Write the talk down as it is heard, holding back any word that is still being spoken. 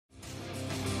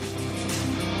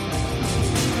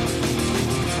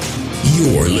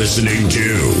You're listening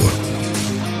to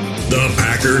the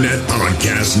Packernet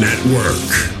Podcast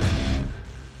Network.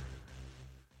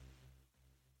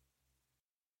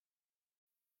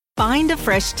 Find a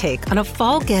fresh take on a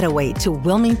fall getaway to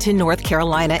Wilmington, North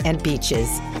Carolina and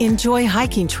beaches. Enjoy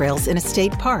hiking trails in a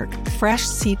state park, fresh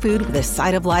seafood with a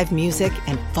side of live music,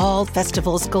 and fall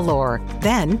festivals galore.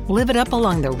 Then live it up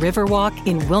along the Riverwalk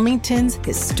in Wilmington's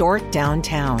historic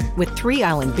downtown. With 3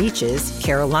 island beaches,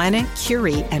 Carolina,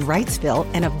 Curie, and Wrightsville,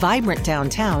 and a vibrant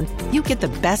downtown, you get the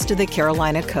best of the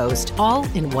Carolina coast all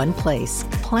in one place.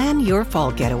 Plan your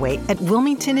fall getaway at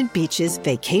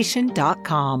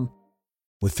WilmingtonandBeachesVacation.com.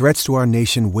 With threats to our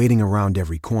nation waiting around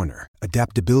every corner,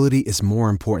 adaptability is more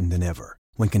important than ever.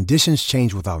 When conditions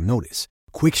change without notice,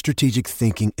 quick strategic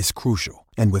thinking is crucial.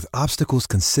 And with obstacles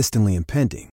consistently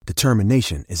impending,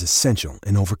 determination is essential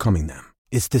in overcoming them.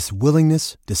 It's this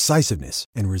willingness, decisiveness,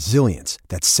 and resilience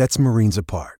that sets Marines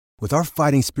apart. With our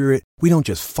fighting spirit, we don't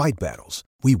just fight battles,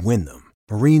 we win them.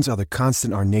 Marines are the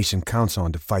constant our nation counts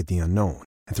on to fight the unknown.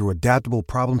 And through adaptable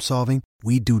problem solving,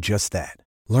 we do just that.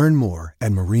 Learn more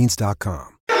at marines.com.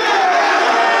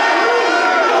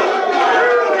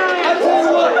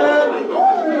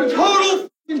 Total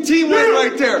team win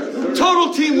right there.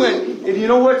 Total team win. And you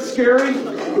know what's scary?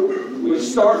 We're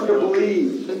starting to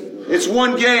believe. It's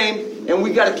one game, and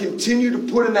we got to continue to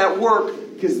put in that work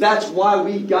because that's why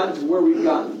we've gotten to where we've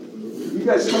gotten. You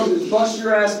guys come to bust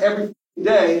your ass every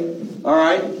day, all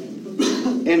right,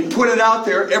 and put it out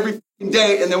there every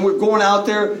day, and then we're going out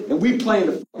there and we playing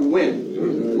to fucking win.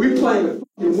 We playing to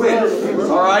fucking win.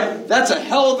 All right? That's a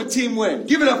hell of a team win.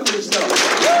 Give it up for yourself.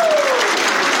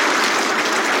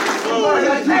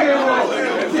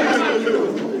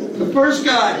 The first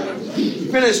guy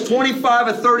finished 25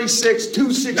 of 36,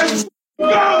 260. This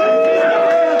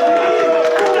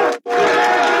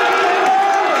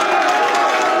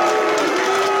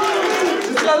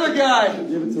other guy.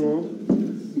 Give it to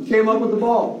him. Came up with the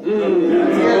ball. He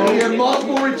had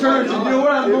multiple returns. And you know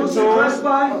what I'm most impressed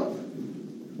by?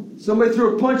 Somebody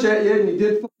threw a punch at you and you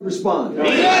did respond. Let's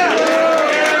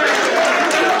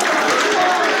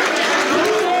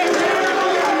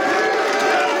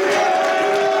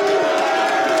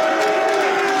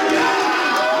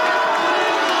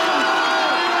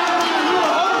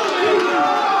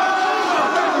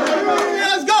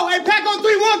go. Hey, pack on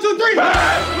 3. 1, 2, 3.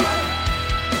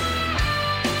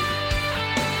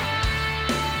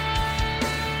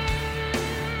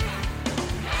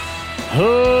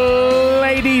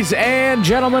 Ladies and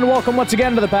gentlemen, welcome once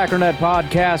again to the Packernet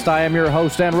Podcast. I am your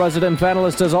host and resident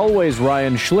panelist, as always,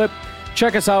 Ryan Schlip.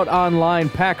 Check us out online,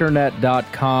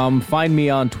 packernet.com. Find me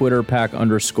on Twitter,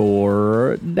 pack_daddy.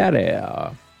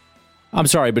 I'm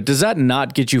sorry, but does that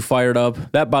not get you fired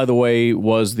up? That, by the way,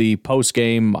 was the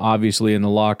post-game, obviously, in the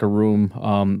locker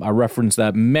room. I referenced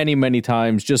that many, many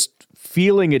times, just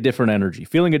feeling a different energy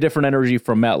from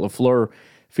Matt LaFleur,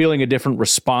 feeling a different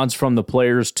response from the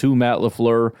players to Matt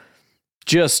LaFleur.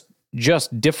 Just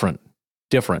different.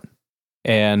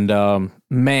 And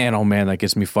man, oh man, that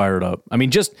gets me fired up. I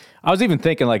mean, I was even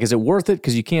thinking, like, is it worth it?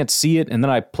 Because you can't see it. And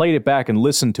then I played it back and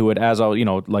listened to it as I,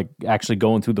 like actually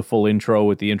going through the full intro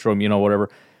with the intro, whatever.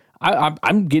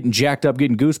 I'm getting jacked up,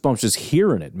 getting goosebumps just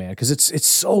hearing it, man, because it's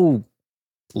so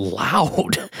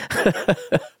loud. I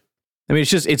mean,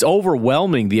 it's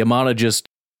overwhelming, the amount of just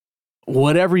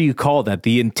whatever you call that,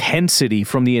 the intensity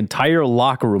from the entire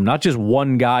locker room, not just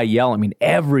one guy yelling. I mean,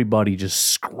 everybody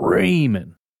just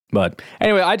screaming. But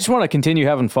anyway, I just want to continue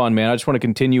having fun, man. I just want to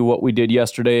continue what we did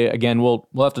yesterday. Again, we'll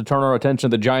have to turn our attention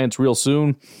to the Giants real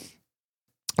soon.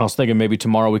 I was thinking maybe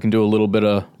tomorrow we can do a little bit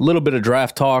of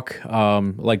draft talk. I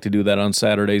like to do that on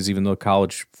Saturdays, even though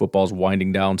college football's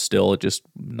winding down still. It's just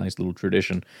a nice little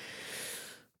tradition.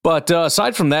 But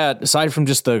aside from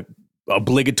just the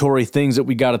obligatory things that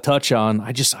we got to touch on,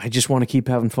 I just want to keep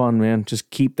having fun, man. Just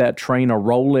keep that train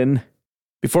a-rolling.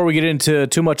 Before we get into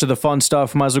too much of the fun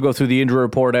stuff, might as well go through the injury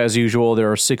report as usual.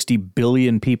 There are 60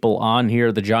 billion people on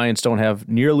here. The Giants don't have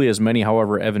nearly as many.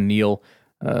 However, Evan Neal,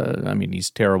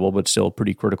 he's terrible, but still a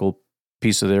pretty critical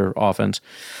piece of their offense.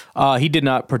 He did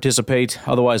not participate.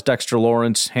 Otherwise, Dexter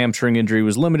Lawrence, hamstring injury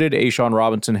was limited. A'Shawn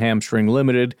Robinson, hamstring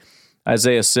limited.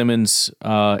 Isaiah Simmons,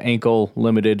 ankle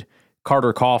limited.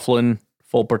 Carter Coughlin,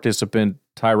 full participant.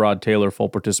 Tyrod Taylor, full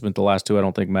participant. The last two I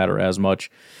don't think matter as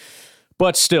much.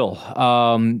 But still,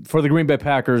 for the Green Bay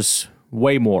Packers,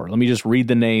 way more. Let me just read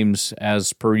the names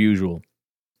as per usual.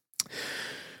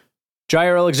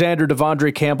 Jair Alexander,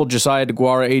 Devondre Campbell, Josiah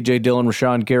DeGuara, A.J. Dillon,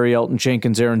 Rashawn Gary, Elton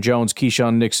Jenkins, Aaron Jones,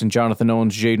 Keyshawn Nixon, Jonathan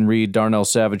Owens, Jaden Reed, Darnell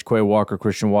Savage, Quay Walker,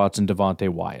 Christian Watson, Devontae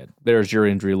Wyatt. There's your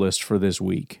injury list for this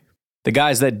week. The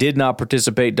guys that did not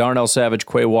participate, Darnell Savage,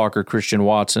 Quay Walker, Christian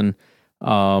Watson,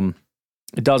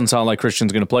 It doesn't sound like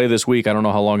Christian's going to play this week. I don't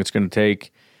know how long it's going to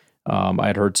take. I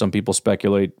had heard some people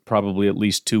speculate probably at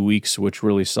least 2 weeks, which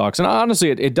really sucks. And honestly,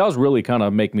 it does really kind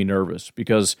of make me nervous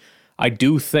because I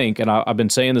do think, and I've been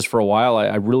saying this for a while,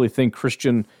 I really think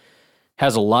Christian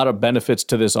has a lot of benefits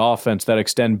to this offense that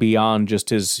extend beyond just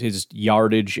his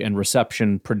yardage and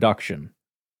reception production.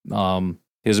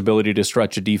 His ability to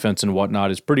stretch a defense and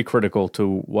whatnot is pretty critical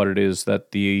to what it is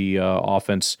that the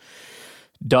offense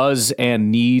does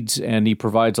and needs, and he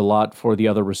provides a lot for the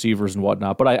other receivers and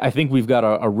whatnot. But I think we've got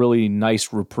a really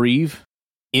nice reprieve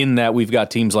in that we've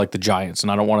got teams like the Giants,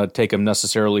 and I don't want to take them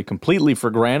necessarily completely for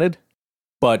granted,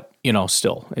 but,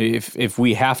 still, if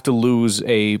we have to lose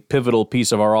a pivotal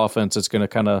piece of our offense, it's going to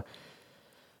kind of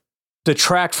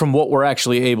detract from what we're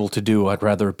actually able to do. I'd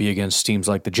rather it be against teams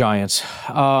like the Giants.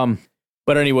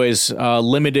 But anyways,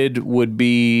 limited would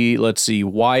be, let's see,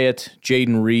 Wyatt,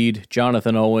 Jaden Reed,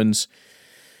 Jonathan Owens,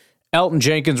 Elton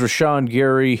Jenkins, Rashawn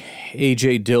Gary,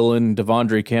 A.J. Dillon,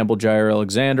 Devondre Campbell, Jair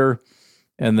Alexander,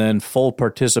 and then full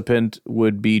participant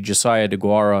would be Josiah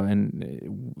DeGuara.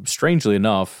 And strangely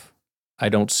enough, I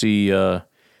don't see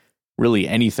really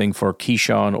anything for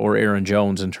Keyshawn or Aaron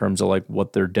Jones in terms of like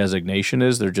what their designation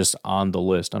is. They're just on the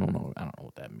list. I don't know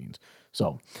what that means.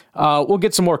 So we'll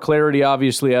get some more clarity,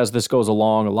 obviously, as this goes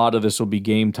along. A lot of this will be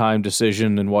game time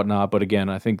decision and whatnot. But again,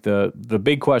 I think the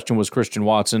big question was Christian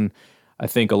Watson. I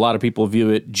think a lot of people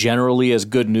view it generally as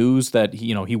good news that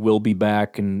he will be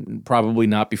back and probably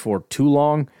not before too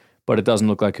long, but it doesn't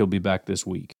look like he'll be back this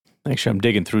week. Actually, I'm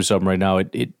digging through something right now.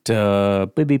 It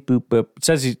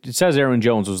says Aaron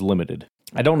Jones was limited.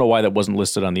 I don't know why that wasn't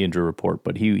listed on the injury report,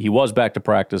 but he was back to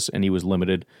practice and he was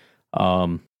limited.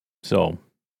 So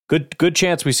good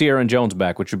chance we see Aaron Jones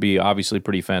back, which would be obviously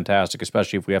pretty fantastic,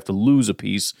 especially if we have to lose a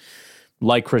piece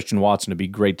like Christian Watson. It'd be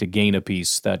great to gain a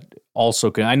piece that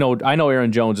also can. I know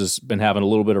Aaron Jones has been having a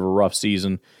little bit of a rough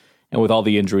season, and with all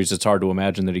the injuries, it's hard to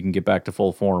imagine that he can get back to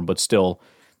full form. But still,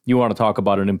 you want to talk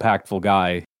about an impactful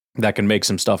guy that can make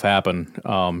some stuff happen.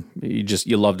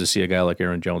 You love to see a guy like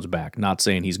Aaron Jones back. Not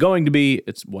saying he's going to be.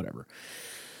 It's whatever.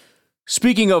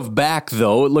 Speaking of back,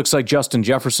 though, it looks like Justin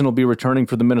Jefferson will be returning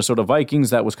for the Minnesota Vikings.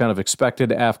 That was kind of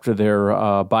expected after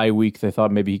their bye week. They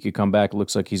thought maybe he could come back. It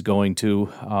looks like he's going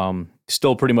to.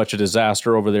 Still pretty much a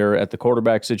disaster over there at the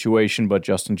quarterback situation, but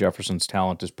Justin Jefferson's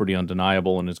talent is pretty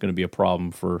undeniable and is going to be a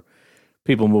problem for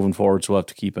people moving forward, so we'll have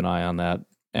to keep an eye on that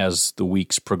as the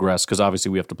weeks progress, because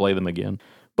obviously we have to play them again.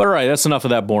 But all right, that's enough of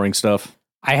that boring stuff.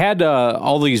 I had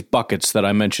all these buckets that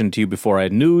I mentioned to you before. I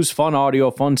had news, fun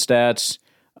audio, fun stats,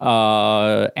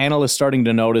 analysts starting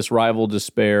to notice, rival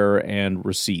despair, and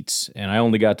receipts. And I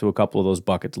only got to a couple of those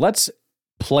buckets. Let's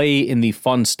play in the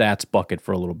fun stats bucket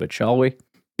for a little bit, shall we?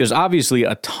 There's obviously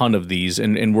a ton of these,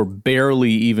 and we're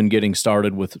barely even getting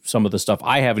started with some of the stuff.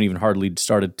 I haven't even hardly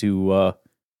started to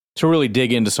really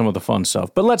dig into some of the fun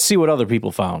stuff. But let's see what other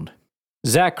people found.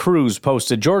 Zach Cruz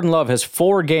posted, Jordan Love has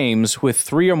 4 games with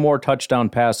 3 or more touchdown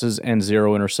passes and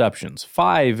 0 interceptions.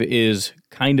 5 is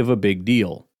kind of a big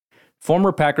deal.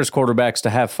 Former Packers quarterbacks to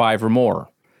have 5 or more.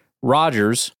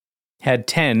 Rodgers had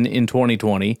 10 in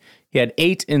 2020. He had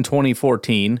 8 in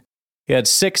 2014. He had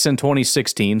 6 in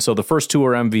 2016, so the first 2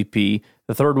 are MVP.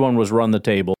 The third one was run the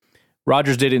table.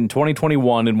 Rodgers did it in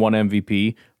 2021 and won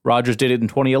MVP. Rodgers did it in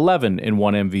 2011 and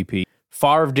won MVP.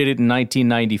 Favre did it in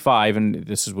 1995, and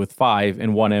this is with 5,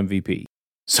 and won MVP.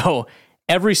 So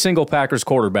every single Packers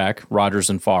quarterback, Rodgers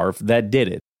and Favre, that did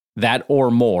it, that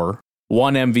or more,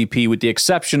 won MVP with the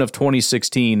exception of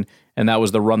 2016, and that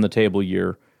was the run-the-table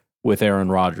year with Aaron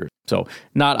Rodgers. So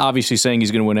not obviously saying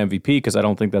he's going to win MVP, because I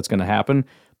don't think that's going to happen,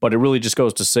 but it really just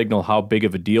goes to signal how big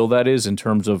of a deal that is in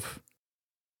terms of,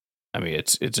 I mean,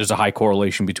 there's a high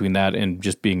correlation between that and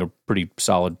just being a pretty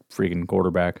solid freaking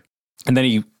quarterback. And then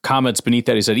he comments beneath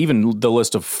that, he said, even the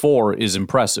list of 4 is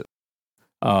impressive.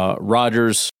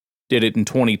 Rodgers did it in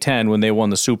 2010 when they won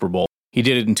the Super Bowl. He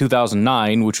did it in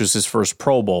 2009, which was his first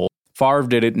Pro Bowl. Favre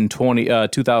did it in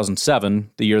 2007,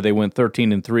 the year they went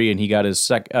 13-3, and he got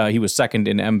he was second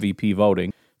in MVP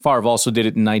voting. Favre also did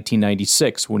it in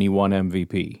 1996 when he won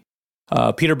MVP.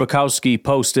 Peter Bukowski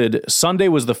posted, Sunday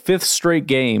was the 5th straight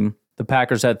game the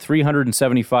Packers had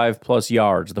 375-plus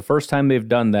yards, the first time they've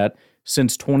done that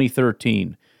since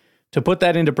 2013. To put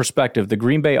that into perspective, the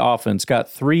Green Bay offense got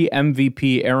 3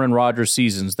 MVP Aaron Rodgers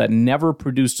seasons that never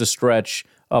produced a stretch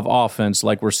of offense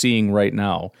like we're seeing right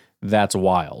now. That's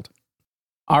wild.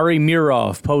 Ari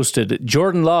Mirov posted,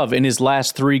 Jordan Love in his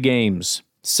last 3 games,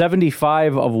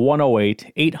 75 of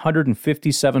 108,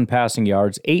 857 passing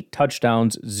yards, 8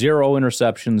 touchdowns, 0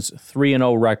 interceptions,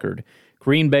 3-0 record.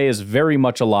 Green Bay is very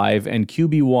much alive, and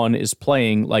QB1 is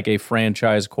playing like a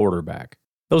franchise quarterback.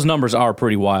 Those numbers are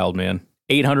pretty wild, man.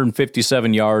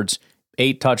 857 yards,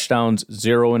 8 touchdowns,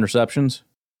 0 interceptions.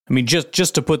 I mean,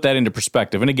 just to put that into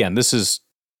perspective, and again, this is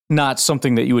not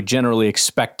something that you would generally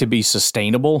expect to be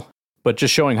sustainable, but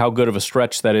just showing how good of a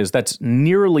stretch that is. That's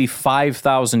nearly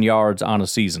 5,000 yards on a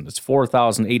season. It's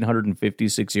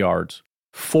 4,856 yards,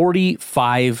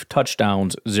 45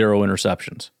 touchdowns, 0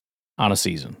 interceptions on a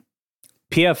season.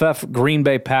 PFF Green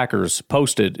Bay Packers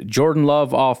posted Jordan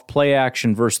Love off play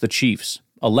action versus the Chiefs.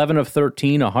 11 of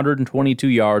 13, 122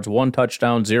 yards, 1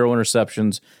 touchdown, 0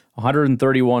 interceptions,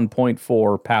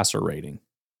 131.4 passer rating.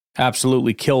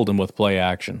 Absolutely killed him with play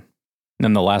action. And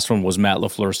then the last one was Matt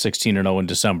LaFleur, 16-0 in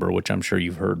December, which I'm sure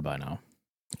you've heard by now.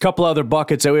 A couple other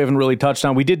buckets that we haven't really touched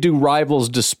on. We did do Rivals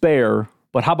Despair,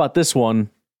 but how about this one?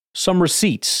 Some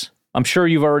receipts. I'm sure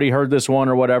you've already heard this one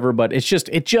or whatever, but it just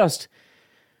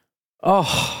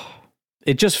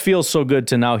feels so good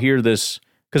to now hear this.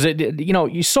 Because,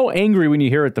 you're so angry when you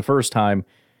hear it the first time,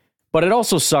 but it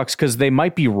also sucks because they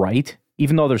might be right,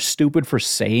 even though they're stupid for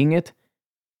saying it.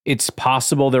 It's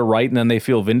possible they're right, and then they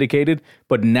feel vindicated.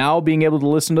 But now being able to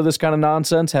listen to this kind of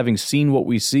nonsense, having seen what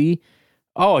we see,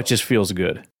 it just feels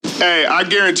good. Hey, I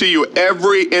guarantee you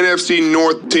every NFC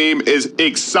North team is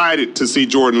excited to see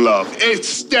Jordan Love.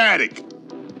 Ecstatic.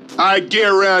 I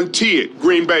guarantee it,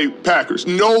 Green Bay Packers.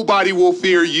 Nobody will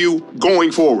fear you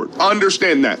going forward.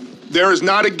 Understand that. There is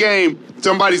not a game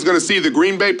somebody's going to see the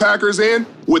Green Bay Packers in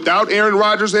without Aaron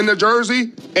Rodgers in the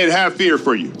jersey and have fear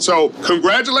for you. So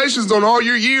congratulations on all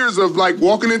your years of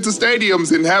walking into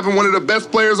stadiums and having one of the best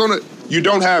players on it. You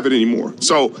don't have it anymore.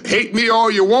 So hate me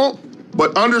all you want,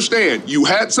 but understand you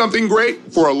had something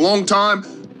great for a long time.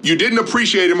 You didn't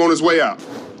appreciate him on his way out.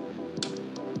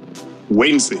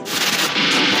 Wait and see.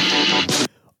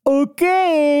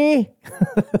 Okay.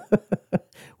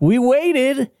 We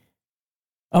waited.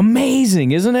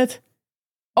 Amazing, isn't it?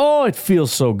 Oh, it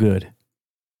feels so good.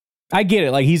 I get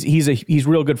it. He's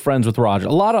real good friends with Rodgers.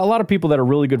 A lot of people that are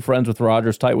really good friends with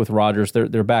Rodgers, tight with Rodgers,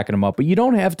 they're backing him up. But you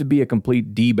don't have to be a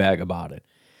complete D-bag about it.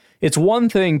 It's one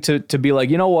thing to be like,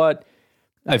 you know what?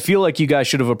 I feel like you guys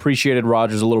should have appreciated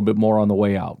Rodgers a little bit more on the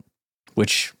way out,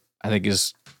 which I think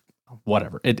is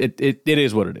whatever. It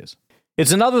is what it is.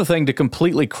 It's another thing to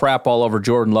completely crap all over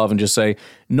Jordan Love and just say,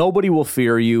 nobody will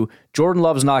fear you. Jordan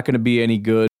Love's not going to be any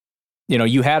good.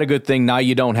 You had a good thing, now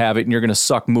you don't have it, and you're going to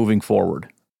suck moving forward.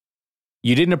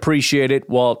 You didn't appreciate it,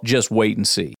 well, just wait and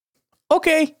see.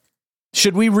 Okay.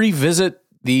 Should we revisit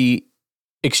the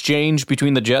exchange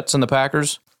between the Jets and the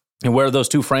Packers and where those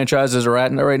two franchises are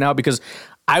at right now? Because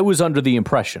I was under the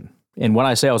impression, and when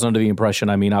I say I was under the impression,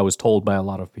 I mean I was told by a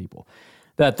lot of people,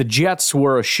 that the Jets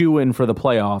were a shoo-in for the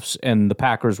playoffs and the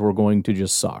Packers were going to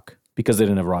just suck because they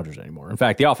didn't have Rodgers anymore. In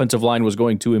fact, the offensive line was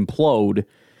going to implode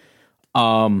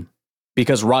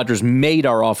because Rodgers made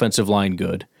our offensive line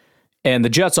good. And the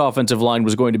Jets' offensive line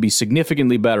was going to be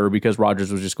significantly better because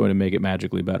Rodgers was just going to make it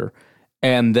magically better.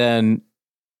 And then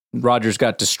Rodgers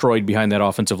got destroyed behind that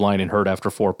offensive line and hurt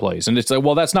after 4 plays. And it's like,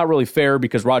 well, that's not really fair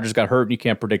because Rodgers got hurt and you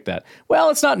can't predict that. Well,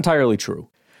 it's not entirely true.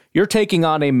 You're taking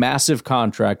on a massive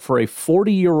contract for a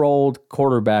 40-year-old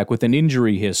quarterback with an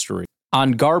injury history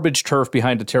on garbage turf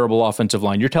behind a terrible offensive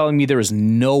line. You're telling me there is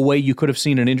no way you could have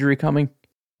seen an injury coming?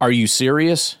 Are you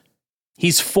serious?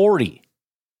 He's 40.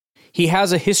 He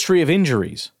has a history of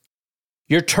injuries.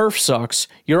 Your turf sucks.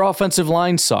 Your offensive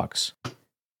line sucks.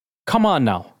 Come on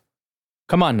now.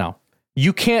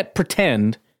 You can't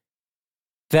pretend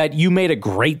that you made a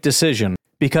great decision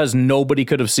because nobody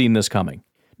could have seen this coming.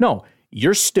 No.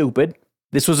 You're stupid.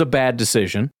 This was a bad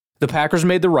decision. The Packers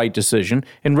made the right decision,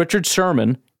 and Richard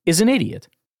Sherman is an idiot.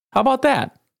 How about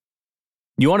that?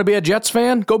 You want to be a Jets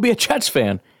fan? Go be a Jets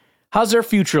fan. How's their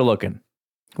future looking?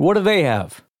 What do they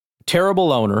have?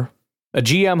 Terrible owner, a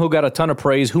GM who got a ton of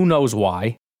praise, who knows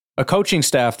why, a coaching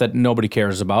staff that nobody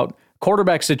cares about,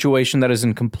 quarterback situation that is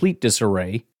in complete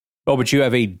disarray. Oh, but you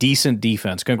have a decent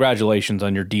defense. Congratulations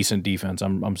on your decent defense.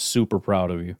 I'm super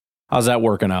proud of you. How's that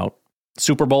working out?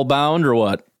 Super Bowl bound or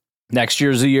what? Next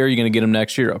year's the year? You're going to get him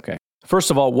next year? Okay. First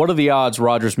of all, what are the odds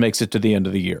Rodgers makes it to the end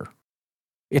of the year?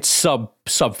 It's sub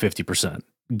 50%.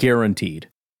 Guaranteed.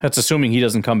 That's assuming he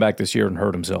doesn't come back this year and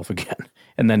hurt himself again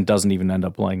and then doesn't even end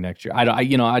up playing next year.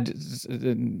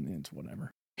 It's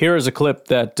whatever. Here is a clip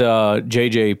that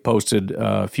JJ posted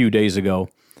a few days ago.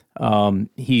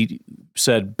 He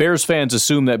said, Bears fans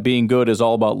assume that being good is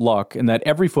all about luck and that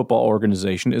every football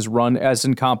organization is run as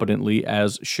incompetently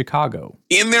as Chicago.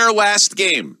 In their last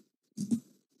game,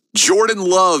 Jordan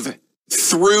Love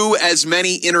threw as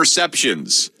many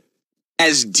interceptions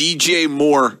as DJ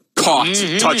Moore caught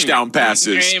touchdown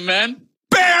passes. Amen.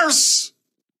 Bears!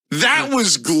 That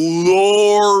was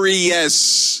glorious.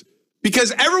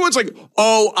 Because everyone's like,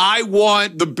 oh, I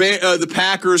want the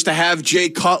Packers to have Jay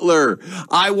Cutler.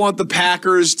 I want the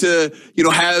Packers to,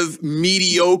 have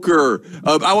mediocre.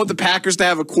 I want the Packers to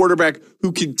have a quarterback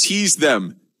who can tease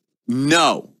them.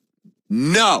 No,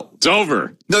 it's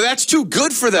over. No, that's too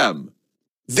good for them.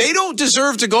 They don't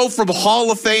deserve to go from Hall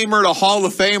of Famer to Hall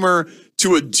of Famer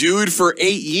to a dude for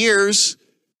 8 years.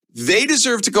 They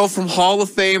deserve to go from Hall of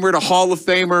Famer to Hall of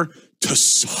Famer to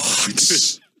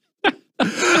sucks.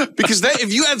 Because then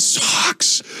if you have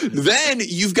sucks, then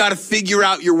you've got to figure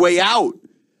out your way out.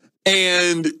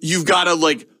 And you've got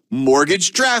to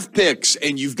mortgage draft picks,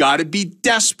 and you've got to be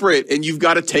desperate, and you've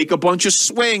got to take a bunch of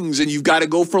swings, and you've got to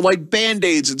go for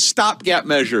Band-Aids and stopgap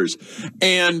measures.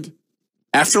 And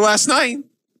after last night,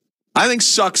 I think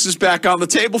sucks is back on the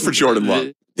table for Jordan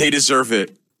Love. They deserve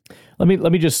it. Let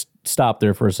me just stop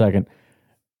there for a second.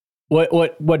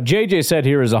 What JJ said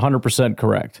here is 100%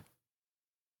 correct.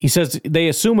 He says they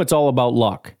assume it's all about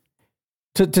luck.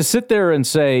 To sit there and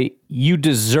say you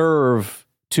deserve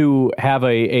to have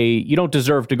you don't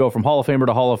deserve to go from Hall of Famer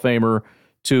to Hall of Famer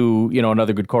to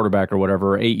another good quarterback or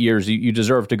whatever, 8 years you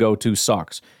deserve to go to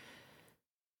sucks.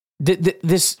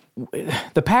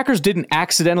 The Packers didn't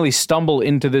accidentally stumble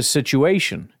into this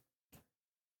situation.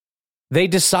 They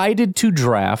decided to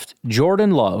draft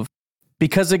Jordan Love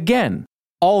because, again,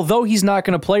 although he's not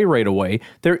going to play right away,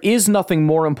 there is nothing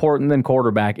more important than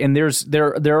quarterback, and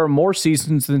there are more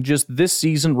seasons than just this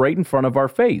season right in front of our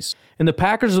face. And the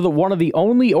Packers are one of the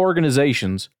only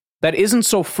organizations that isn't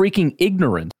so freaking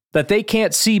ignorant that they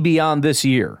can't see beyond this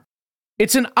year.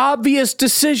 It's an obvious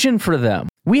decision for them.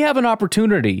 We have an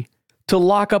opportunity to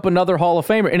lock up another Hall of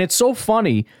Famer, and it's so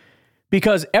funny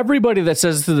because everybody that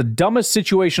says this is the dumbest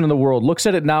situation in the world looks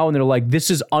at it now and they're like, this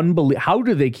is unbelievable. How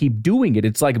do they keep doing it?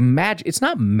 It's like magic. It's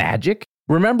not magic.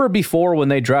 Remember before when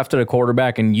they drafted a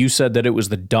quarterback and you said that it was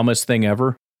the dumbest thing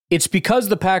ever? It's because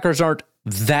the Packers aren't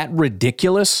that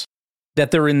ridiculous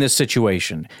that they're in this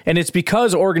situation. And it's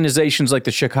because organizations like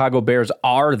the Chicago Bears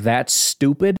are that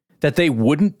stupid that they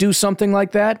wouldn't do something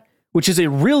like that, which is a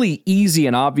really easy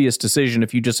and obvious decision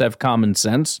if you just have common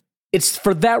sense. It's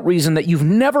for that reason that you've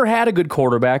never had a good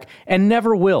quarterback and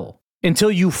never will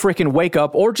until you freaking wake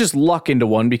up or just luck into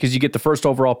one because you get the first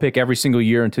overall pick every single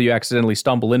year until you accidentally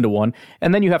stumble into one.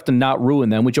 And then you have to not ruin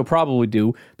them, which you'll probably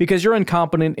do because you're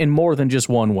incompetent in more than just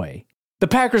one way. The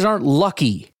Packers aren't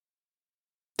lucky.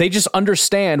 They just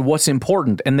understand what's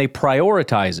important and they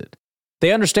prioritize it.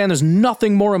 They understand there's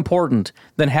nothing more important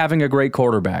than having a great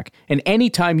quarterback. And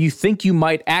anytime you think you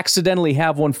might accidentally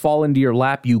have one fall into your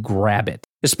lap, you grab it.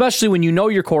 Especially when you know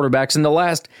your quarterback's in the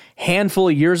last handful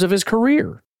of years of his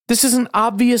career. This is an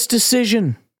obvious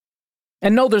decision.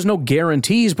 And no, there's no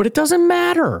guarantees, but it doesn't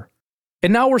matter.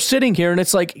 And now we're sitting here and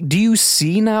it's like, do you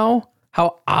see now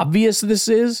how obvious this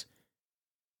is?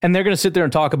 And they're going to sit there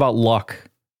and talk about luck.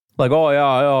 Like, oh,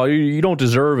 yeah, you don't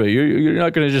deserve it. You're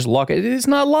not going to just luck it. It's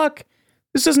not luck.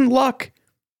 This isn't luck.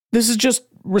 This is just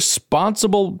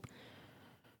responsible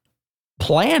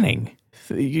planning.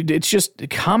 It's just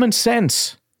common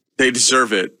sense. They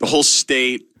deserve it. The whole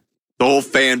state, the whole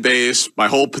fan base, my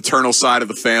whole paternal side of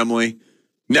the family.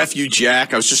 Nephew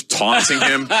Jack, I was just taunting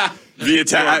him via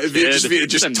text.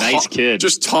 Just a nice kid.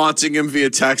 Just taunting him via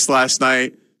text last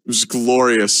night. It was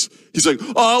glorious. He's like,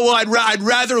 oh, well, I'd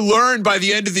rather learn by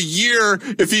the end of the year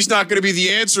if he's not going to be the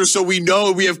answer so we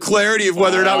know we have clarity of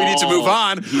whether or not we need to move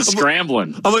on. He's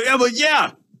scrambling. I'm like,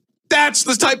 yeah. That's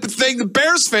the type of thing the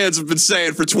Bears fans have been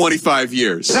saying for 25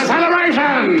 years. The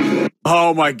celebration!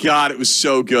 Oh my God, it was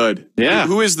so good. Yeah.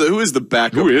 Who is the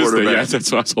backup quarterback? Yeah,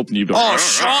 that's what I was hoping you'd.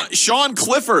 Sean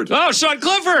Clifford. Oh, Sean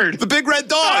Clifford, the big red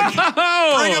dog.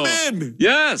 Oh, bring him in.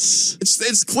 Yes,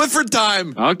 it's Clifford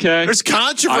time. Okay. There's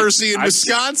controversy in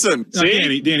Wisconsin.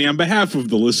 Danny, on behalf of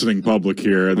the listening public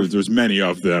here, there's many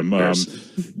of them.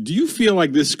 Do you feel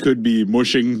like this could be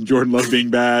mushing Jordan Love being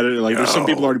bad? Like, there's some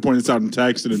people already pointed this out in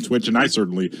text and in Twitch, and I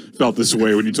certainly felt this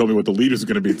way when you told me what the lead is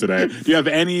going to be today. Do you have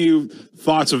any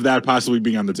thoughts of that possibly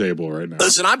being on the table right now?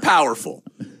 Listen, I'm powerful.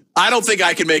 I don't think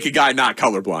I can make a guy not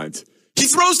colorblind. He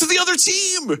throws to the other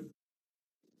team.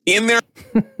 In there.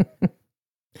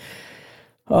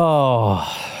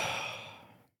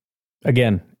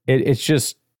 Again, it's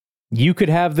just, you could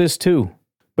have this too.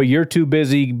 But you're too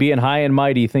busy being high and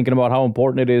mighty thinking about how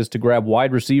important it is to grab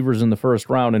wide receivers in the first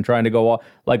round and trying to go,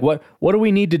 like, what do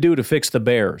we need to do to fix the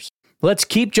Bears? Let's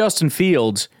keep Justin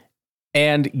Fields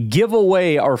and give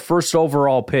away our first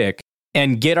overall pick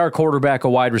and get our quarterback a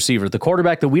wide receiver, the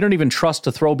quarterback that we don't even trust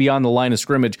to throw beyond the line of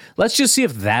scrimmage. Let's just see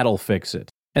if that'll fix it.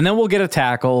 And then we'll get a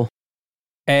tackle.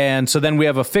 And so then we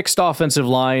have a fixed offensive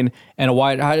line and a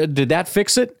wide. Did that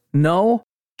fix it? No.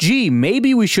 gee,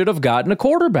 maybe we should have gotten a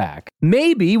quarterback.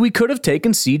 Maybe we could have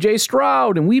taken CJ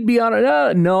Stroud and we'd be on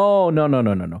it.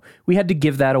 No. We had to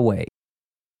give that away.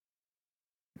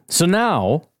 So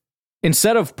now,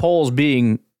 instead of Poles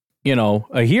being,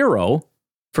 a hero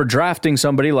for drafting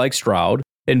somebody like Stroud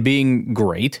and being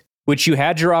great, which you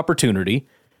had your opportunity.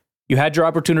 You had your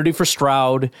opportunity for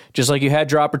Stroud, just like you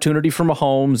had your opportunity for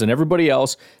Mahomes and everybody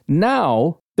else.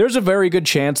 Now, there's a very good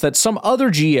chance that some other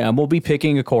GM will be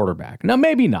picking a quarterback. Now,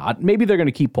 maybe not. Maybe they're going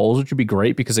to keep Poles, which would be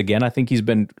great because, again, I think he's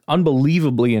been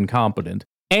unbelievably incompetent.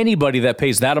 Anybody that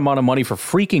pays that amount of money for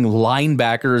freaking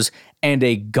linebackers and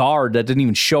a guard that didn't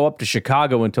even show up to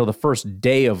Chicago until the first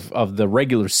day of the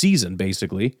regular season,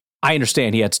 basically. I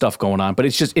understand he had stuff going on, but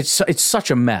it's such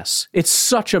a mess. It's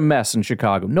such a mess in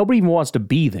Chicago. Nobody even wants to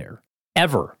be there,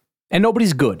 ever. And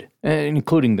nobody's good,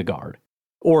 including the guard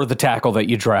or the tackle that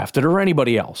you drafted or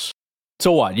anybody else.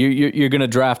 So what? You're going to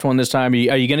draft one this time? Are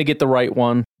you going to get the right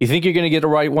one? You think you're going to get the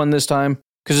right one this time?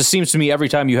 Because it seems to me every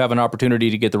time you have an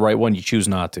opportunity to get the right one, you choose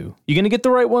not to. You going to get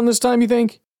the right one this time, you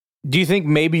think? Do you think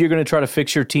maybe you're going to try to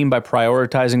fix your team by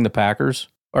prioritizing the Packers?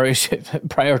 Or is it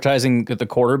prioritizing the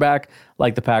quarterback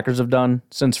like the Packers have done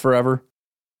since forever?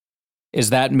 Is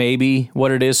that maybe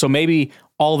what it is? So maybe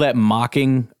all that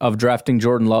mocking of drafting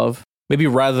Jordan Love, maybe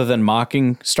rather than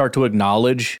mocking, start to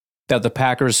acknowledge that the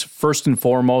Packers, first and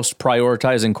foremost,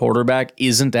 prioritizing quarterback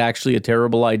isn't actually a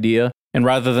terrible idea. And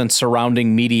rather than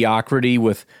surrounding mediocrity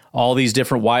with all these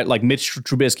different wide, like Mitch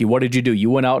Trubisky, what did you do? You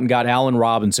went out and got Allen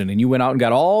Robinson, and you went out and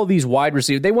got all these wide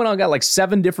receivers. They went out and got like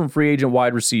 7 different free agent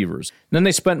wide receivers. And then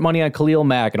they spent money on Khalil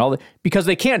Mack and all that because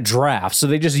they can't draft, so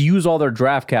they just use all their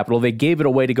draft capital. They gave it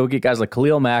away to go get guys like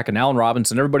Khalil Mack and Allen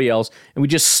Robinson and everybody else, and we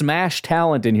just smash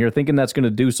talent in here thinking that's going to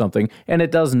do something, and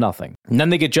it does nothing. And then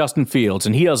they get Justin Fields,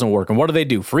 and he doesn't work. And what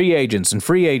do? Free agents and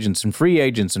free agents and free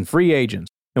agents and free agents.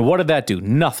 And what did that do?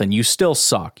 Nothing. You still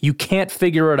suck. You can't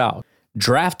figure it out.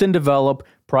 Draft and develop,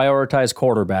 prioritize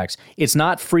quarterbacks. It's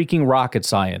not freaking rocket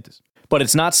science, but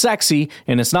it's not sexy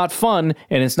and it's not fun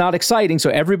and it's not exciting. So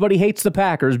everybody hates the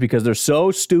Packers because they're so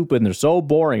stupid and they're so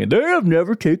boring and they have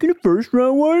never taken a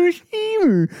first-round wide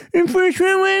receiver.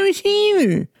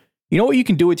 You know what you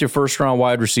can do with your first-round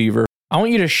wide receiver? I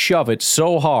want you to shove it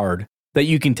so hard that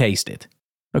you can taste it.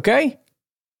 Okay?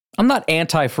 I'm not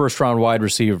anti-first-round wide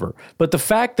receiver, but the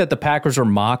fact that the Packers are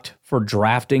mocked for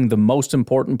drafting the most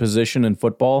important position in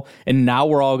football, and now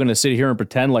we're all going to sit here and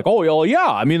pretend like, oh, yeah,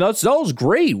 I mean, that was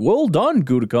great. Well done,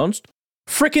 Gutekunst.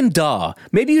 Frickin' duh.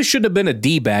 Maybe you should have been a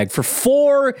D-bag for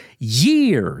 4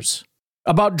 years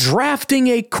about drafting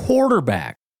a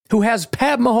quarterback who has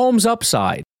Pat Mahomes'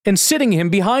 upside and sitting him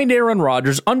behind Aaron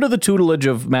Rodgers under the tutelage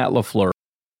of Matt LaFleur.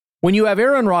 When you have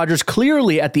Aaron Rodgers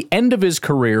clearly at the end of his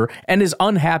career and is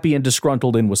unhappy and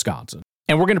disgruntled in Wisconsin.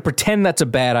 And we're going to pretend that's a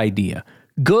bad idea.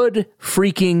 Good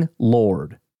freaking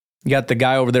Lord. You got the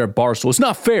guy over there at Barstool. It's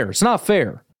not fair. It's not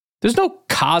fair. There's no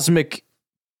cosmic,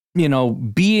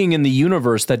 being in the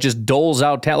universe that just doles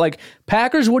out talent. Like,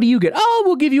 Packers, what do you get? Oh,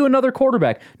 we'll give you another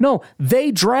quarterback. No,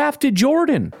 they drafted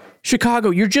Jordan. Chicago,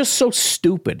 you're just so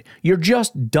stupid. You're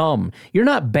just dumb. You're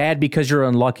not bad because you're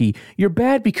unlucky. You're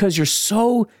bad because you're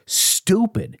so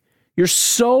stupid. You're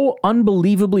so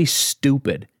unbelievably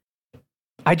stupid.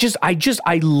 I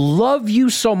love you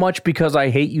so much because I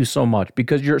hate you so much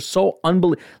because you're so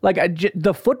unbelievable.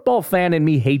 The football fan in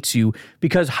me hates you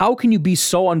because how can you be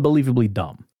so unbelievably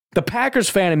dumb? The Packers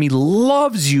fan in me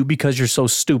loves you because you're so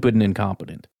stupid and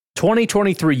incompetent.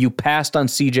 2023, you passed on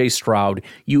CJ Stroud,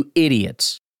 you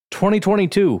idiots.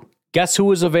 2022, guess who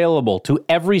was available to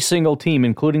every single team,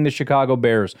 including the Chicago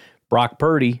Bears? Brock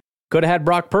Purdy. Could have had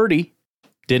Brock Purdy.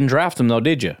 Didn't draft him, though,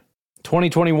 did you?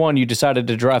 2021, you decided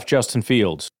to draft Justin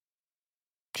Fields.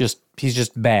 He's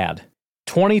just bad.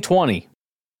 2020,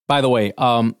 by the way,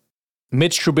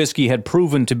 Mitch Trubisky had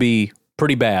proven to be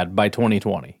pretty bad by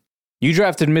 2020. You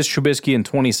drafted Mitch Trubisky in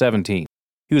 2017.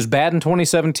 He was bad in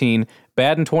 2017,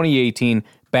 bad in 2018,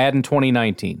 bad in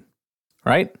 2019.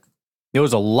 Right? There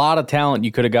was a lot of talent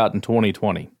you could have got in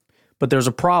 2020. But there's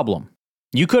a problem.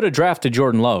 You could have drafted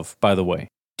Jordan Love, by the way.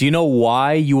 Do you know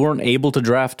why you weren't able to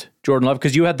draft Jordan Love?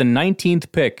 Because you had the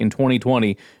 19th pick in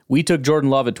 2020. We took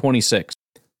Jordan Love at 26.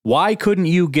 Why couldn't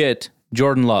you get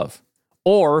Jordan Love?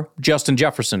 Or Justin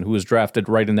Jefferson, who was drafted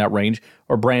right in that range,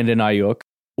 or Brandon Ayuk?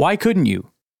 Why couldn't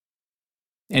you?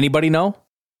 Anybody know?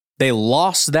 They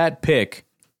lost that pick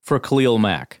for Khalil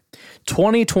Mack.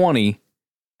 2020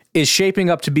 is shaping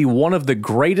up to be one of the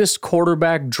greatest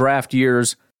quarterback draft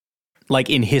years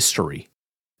in history.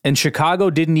 And Chicago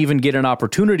didn't even get an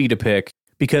opportunity to pick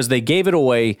because they gave it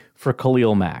away for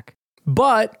Khalil Mack.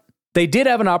 But they did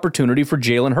have an opportunity for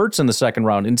Jalen Hurts in the second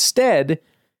round. Instead,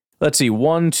 let's see,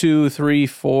 1, 2, 3,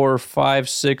 4, 5,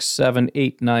 6, 7,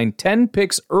 8, 9, 10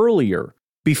 picks earlier.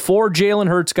 Before Jalen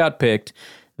Hurts got picked,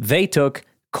 they took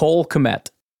Cole Kmet.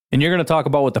 And you're going to talk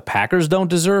about what the Packers don't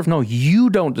deserve? No, you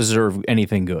don't deserve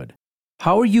anything good.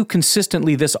 How are you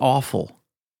consistently this awful?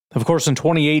 Of course, in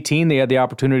 2018, they had the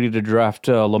opportunity to draft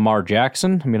Lamar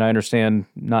Jackson. I mean, I understand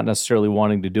not necessarily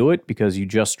wanting to do it because you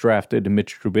just drafted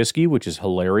Mitch Trubisky, which is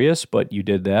hilarious, but you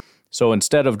did that. So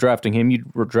instead of drafting him, you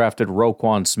drafted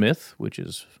Roquan Smith, which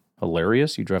is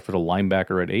hilarious. You drafted a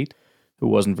linebacker at 8 who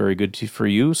wasn't very good for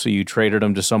you, so you traded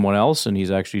him to someone else, and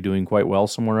he's actually doing quite well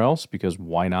somewhere else because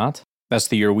why not? That's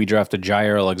the year we drafted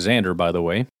Jair Alexander, by the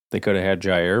way. They could have had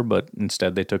Jair, but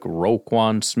instead they took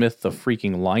Roquan Smith, the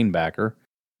freaking linebacker.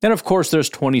 Then, of course, there's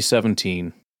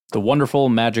 2017. The wonderful,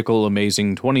 magical,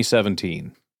 amazing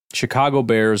 2017. Chicago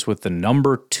Bears with the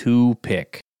number 2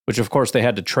 pick, which, of course, they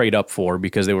had to trade up for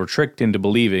because they were tricked into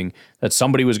believing that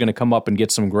somebody was going to come up and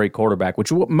get some great quarterback,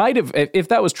 which might have, if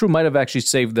that was true, might have actually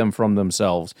saved them from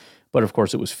themselves. But, of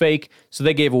course, it was fake, so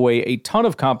they gave away a ton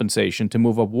of compensation to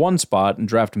move up one spot and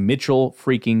draft Mitchell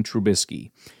freaking Trubisky.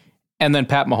 And then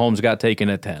Pat Mahomes got taken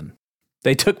at 10.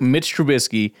 They took Mitch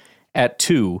Trubisky at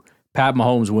 2, Pat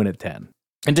Mahomes win at 10.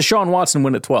 And Deshaun Watson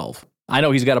win at 12. I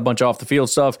know he's got a bunch of off-the-field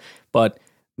stuff, but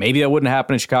maybe that wouldn't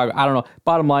happen in Chicago. I don't know.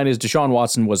 Bottom line is Deshaun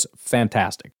Watson was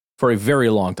fantastic for a very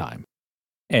long time.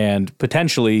 And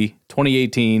potentially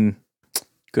 2018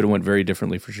 could have went very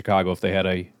differently for Chicago if they had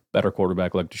a better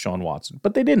quarterback like Deshaun Watson.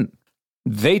 But they didn't.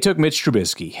 They took Mitch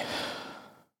Trubisky.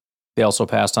 They also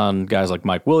passed on guys like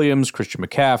Mike Williams, Christian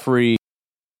McCaffrey,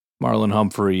 Marlon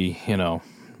Humphrey,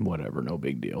 whatever, no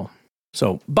big deal.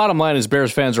 So, bottom line is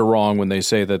Bears fans are wrong when they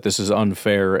say that this is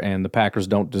unfair and the Packers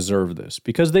don't deserve this,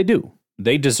 because they do.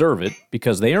 They deserve it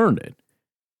because they earned it.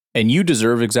 And you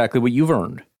deserve exactly what you've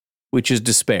earned, which is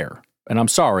despair. And I'm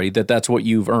sorry that that's what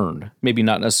you've earned. Maybe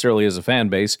not necessarily as a fan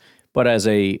base, but as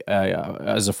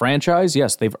a franchise,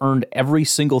 yes, they've earned every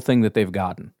single thing that they've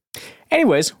gotten.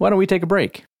 Anyways, why don't we take a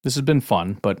break? This has been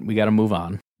fun, but we got to move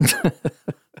on.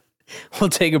 We'll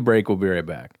take a break. We'll be right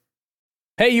back.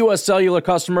 Hey, U.S. Cellular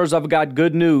customers, I've got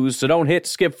good news, so don't hit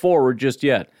skip forward just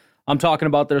yet. I'm talking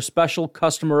about their special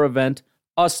customer event,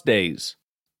 Us Days.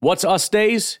 What's Us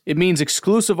Days? It means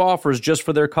exclusive offers just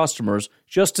for their customers,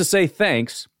 just to say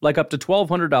thanks, like up to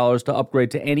 $1,200 to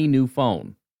upgrade to any new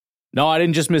phone. No, I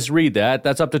didn't just misread that.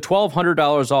 That's up to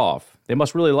 $1,200 off. They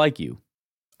must really like you.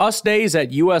 Us Days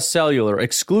at U.S. Cellular,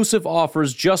 exclusive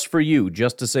offers just for you,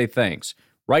 just to say thanks.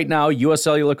 Right now, U.S.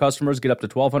 Cellular customers get up to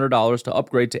 $1,200 to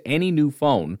upgrade to any new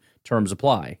phone. Terms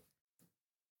apply.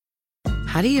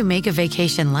 How do you make a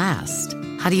vacation last?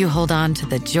 How do you hold on to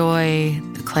the joy,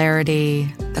 the clarity,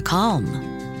 the calm?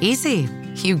 Easy.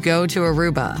 You go to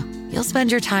Aruba. You'll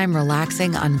spend your time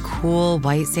relaxing on cool,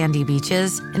 white, sandy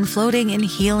beaches and floating in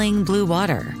healing blue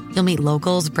water. You'll meet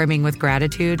locals brimming with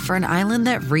gratitude for an island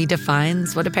that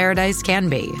redefines what a paradise can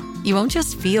be. You won't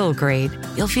just feel great,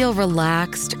 you'll feel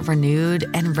relaxed, renewed,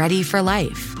 and ready for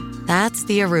life. That's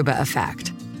the Aruba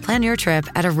effect. Plan your trip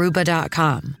at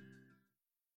Aruba.com.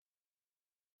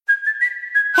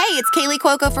 Hey, it's Kaylee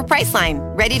Cuoco for Priceline.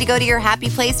 Ready to go to your happy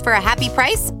place for a happy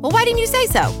price? Well, why didn't you say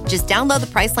so? Just download the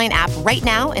Priceline app right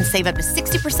now and save up to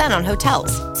 60% on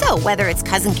hotels. So whether it's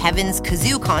Cousin Kevin's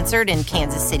Kazoo Concert in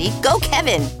Kansas City, go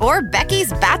Kevin, or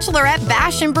Becky's Bachelorette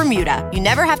Bash in Bermuda, you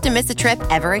never have to miss a trip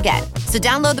ever again. So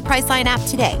download the Priceline app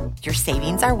today. Your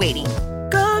savings are waiting.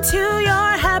 Go to your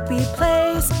happy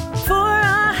place for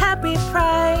a happy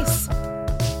price.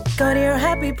 Go to your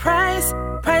happy price,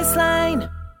 Priceline.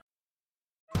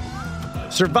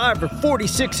 Survivor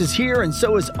 46 is here, and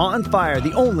so is On Fire,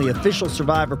 the only official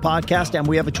Survivor podcast, and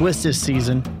we have a twist this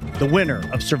season. The winner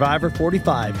of Survivor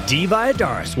 45, Dee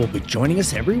Valladares, will be joining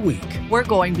us every week. We're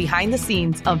going behind the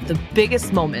scenes of the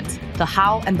biggest moments, the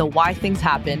how and the why things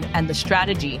happen, and the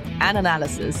strategy and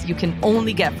analysis you can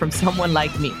only get from someone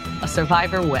like me, a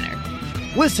Survivor winner.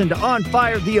 Listen to On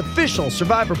Fire, the official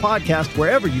Survivor podcast,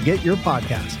 wherever you get your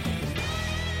podcasts.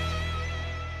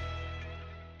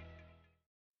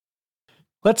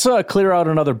 Let's clear out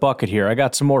another bucket here. I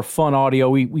got some more fun audio.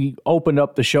 We opened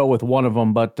up the show with one of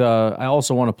them, but I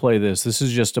also want to play this. This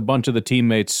is just a bunch of the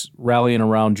teammates rallying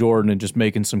around Jordan and just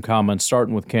making some comments,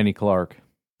 starting with Kenny Clark.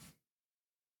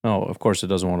 Oh, of course it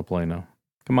doesn't want to play now.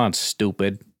 Come on,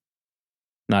 stupid.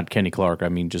 Not Kenny Clark, I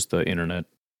mean just the internet.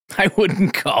 I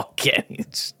wouldn't call Kenny.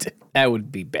 That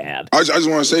would be bad. I just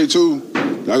want to say, too,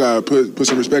 I got to put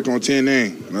some respect on 10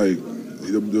 name. Like,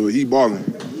 he balling.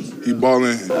 He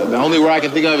balling. The only word I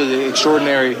can think of is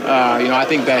extraordinary. I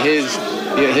think that his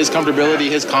comfortability,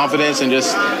 his confidence, and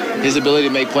just his ability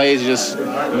to make plays,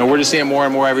 we're just seeing more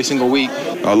and more every single week.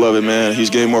 I love it, man. He's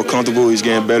getting more comfortable. He's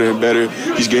getting better and better.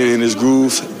 He's getting in his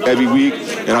groove every week,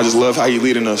 and I just love how he's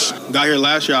leading us. Got here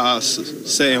last year, I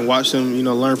sat and watched him,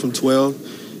 learn from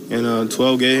 12, and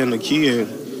 12 gave him the key,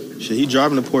 and he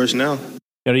driving the Porsche now.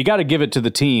 You got to give it to the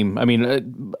team. I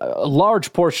mean, a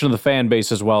large portion of the fan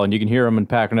base as well, and you can hear them in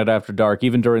Packernet After Dark,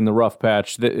 even during the rough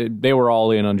patch, they were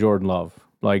all in on Jordan Love.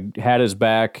 Like, had his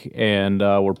back, and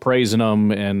were praising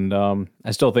him, and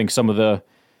I still think some of the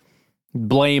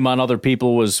blame on other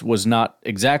people was not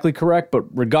exactly correct, but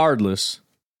regardless,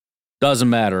 doesn't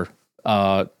matter.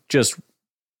 Just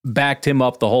backed him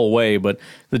up the whole way, but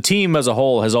the team as a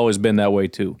whole has always been that way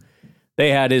too.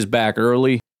 They had his back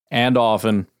early and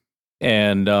often,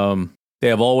 and they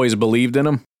have always believed in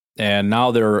him, and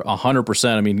now they're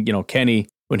 100%. I mean, Kenny,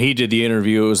 when he did the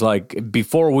interview, it was like,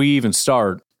 before we even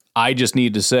start, I just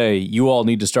need to say, you all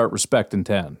need to start respecting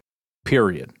 10,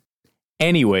 period.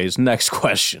 Anyways, next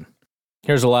question.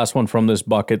 Here's the last one from this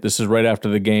bucket. This is right after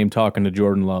the game, talking to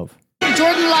Jordan Love.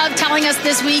 Jordan Love telling us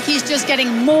this week he's just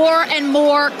getting more and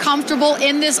more comfortable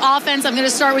in this offense. I'm going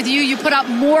to start with you. You put up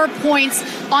more points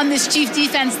on this Chiefs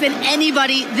defense than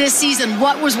anybody this season.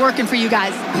 What was working for you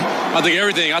guys? I think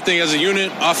everything. I think as a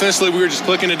unit, offensively, we were just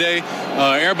clicking today.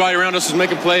 Everybody around us was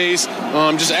making plays,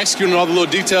 just executing all the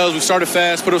little details. We started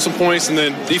fast, put up some points, and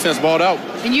then defense balled out.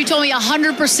 And you told me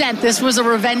 100% this was a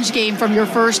revenge game from your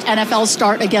first NFL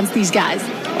start against these guys.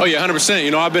 Oh, yeah,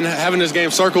 100%. I've been having this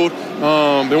game circled.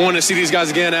 Been wanting to see these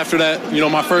guys again after that,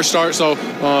 my first start. So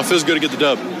it feels good to get the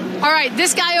dub. All right,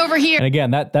 this guy over here. And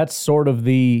again, that's sort of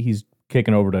he's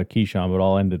kicking over to Keyshawn, but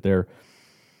I'll end it there.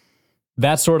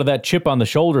 That's sort of that chip on the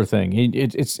shoulder thing.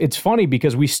 It's funny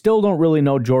because we still don't really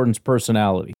know Jordan's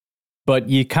personality, but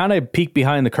you kind of peek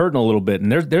behind the curtain a little bit,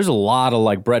 and there's a lot of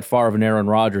like Brett Favre and Aaron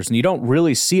Rodgers, and you don't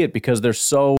really see it because they're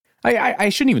so. I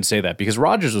shouldn't even say that, because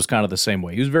Rodgers was kind of the same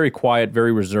way. He was very quiet,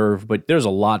 very reserved, but there's a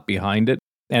lot behind it.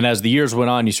 And as the years went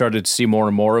on, you started to see more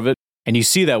and more of it, and you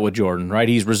see that with Jordan, right?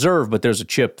 He's reserved, but there's a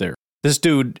chip there. This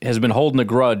dude has been holding a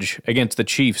grudge against the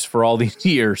Chiefs for all these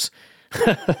years.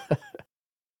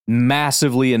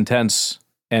 Massively intense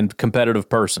and competitive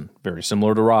person, very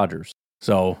similar to Rodgers.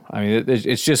 So, I mean,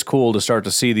 it's just cool to start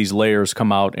to see these layers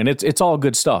come out, and it's all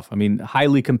good stuff. I mean,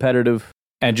 highly competitive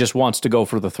and just wants to go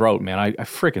for the throat, man. I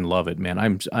freaking love it, man.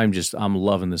 I'm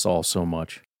loving this all so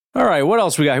much. All right, what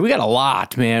else we got? We got a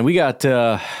lot, man. We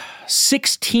got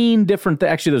 16 different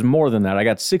actually, there's more than that. I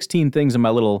got 16 things in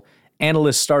my little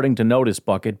analyst starting to notice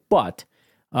bucket, but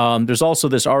there's also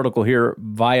this article here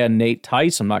via Nate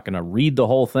Tice. I'm not going to read the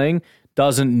whole thing.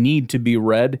 Doesn't need to be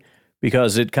read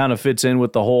because it kind of fits in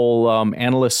with the whole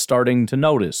analyst starting to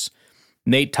notice.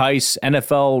 Nate Tice,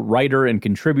 NFL writer and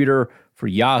contributor for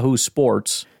Yahoo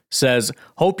Sports, says,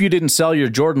 hope you didn't sell your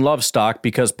Jordan Love stock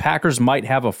because Packers might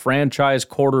have a franchise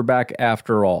quarterback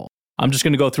after all. I'm just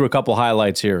going to go through a couple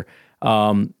highlights here.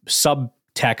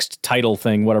 Subtext, title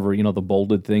thing, whatever, the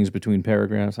bolded things between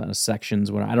paragraphs,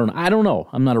 sections. I don't know.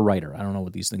 I'm not a writer. I don't know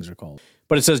what these things are called.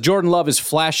 But it says Jordan Love is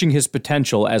flashing his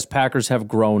potential as Packers have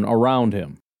grown around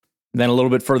him. Then a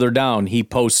little bit further down, he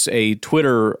posts a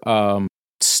Twitter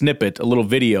snippet, a little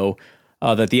video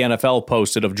that the NFL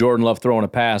posted of Jordan Love throwing a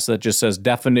pass that just says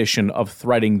definition of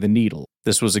threading the needle.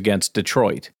 This was against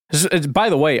Detroit. By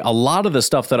the way, a lot of the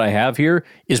stuff that I have here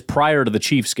is prior to the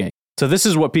Chiefs game. So this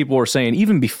is what people were saying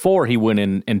even before he went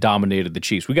in and dominated the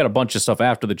Chiefs. We got a bunch of stuff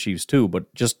after the Chiefs too,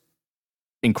 but just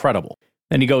incredible.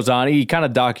 Then he goes on, he kind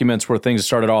of documents where things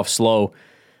started off slow,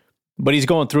 but he's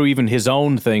going through even his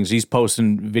own things. He's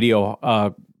posting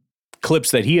video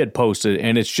clips that he had posted,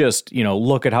 and it's just,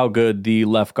 look at how good the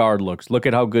left guard looks. Look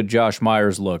at how good Josh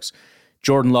Myers looks.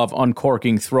 Jordan Love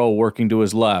uncorking throw, working to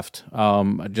his left.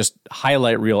 Just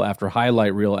highlight reel after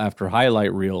highlight reel after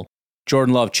highlight reel.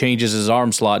 Jordan Love changes his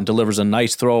arm slot and delivers a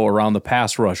nice throw around the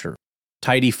pass rusher.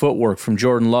 Tidy footwork from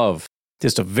Jordan Love.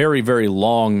 Just a very, very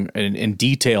long and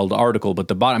detailed article, but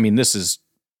the bottom, this is,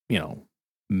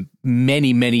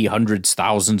 many, many hundreds,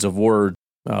 thousands of words.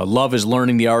 Love is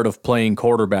learning the art of playing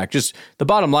quarterback. Just the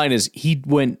bottom line is he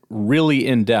went really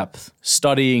in depth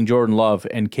studying Jordan Love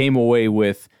and came away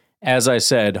with, as I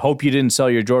said, hope you didn't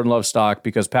sell your Jordan Love stock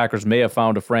because Packers may have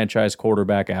found a franchise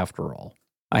quarterback after all.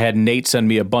 I had Nate send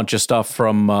me a bunch of stuff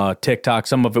from TikTok.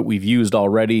 Some of it we've used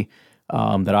already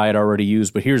that I had already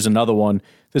used, but here's another one.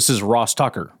 This is Ross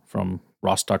Tucker from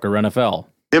Ross Tucker NFL.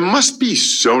 It must be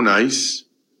so nice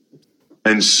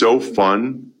and so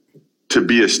fun to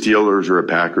be a Steelers or a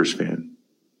Packers fan.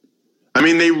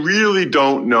 They really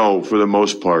don't know, for the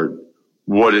most part,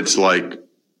 what it's like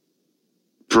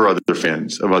for other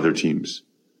fans of other teams.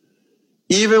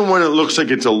 Even when it looks like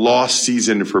it's a lost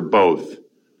season for both,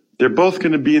 they're both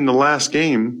going to be in the last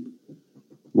game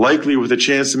likely with a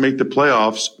chance to make the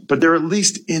playoffs, but they're at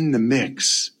least in the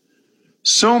mix.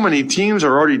 So many teams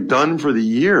are already done for the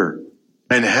year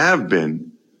and have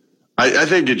been. I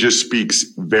think it just speaks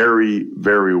very,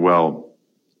 very well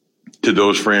to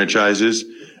those franchises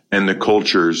and the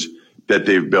cultures that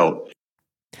they've built.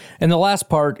 And the last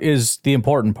part is the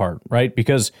important part, right?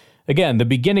 Because, again, the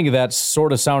beginning of that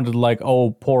sort of sounded like,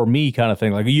 oh, poor me kind of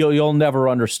thing. Like, you'll never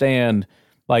understand,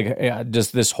 like,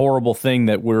 just this horrible thing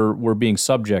that we're being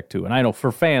subject to. And I know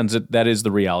for fans, that is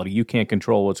the reality. You can't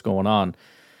control what's going on.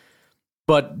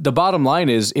 But the bottom line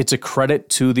is, it's a credit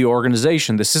to the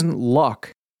organization. This isn't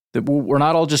luck. We're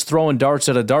not all just throwing darts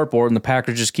at a dartboard and the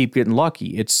Packers just keep getting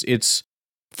lucky. It's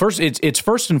first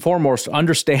and foremost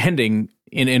understanding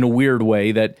in a weird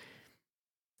way that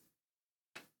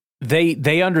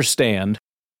they understand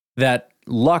that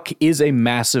luck is a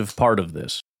massive part of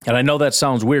this. And I know that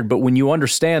sounds weird, but when you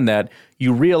understand that,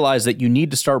 you realize that you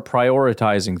need to start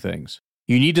prioritizing things.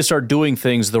 You need to start doing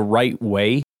things the right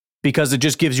way, because it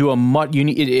just gives you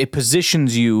it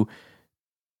positions you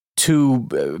to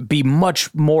be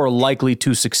much more likely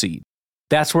to succeed.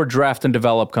 That's where draft and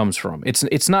develop comes from.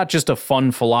 It's not just a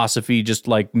fun philosophy, just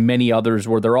like many others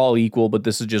where they're all equal, but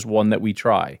this is just one that we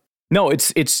try. No,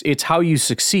 it's how you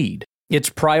succeed. It's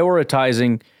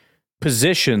prioritizing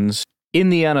positions in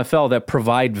the NFL that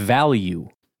provide value.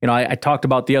 You know, I talked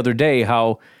about the other day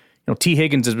how, T.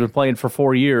 Higgins has been playing for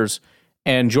 4 years,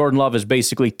 and Jordan Love has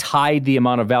basically tied the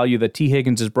amount of value that T.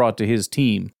 Higgins has brought to his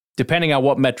team. Depending on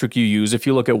what metric you use, if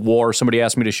you look at WAR, somebody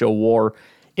asked me to show WAR,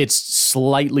 it's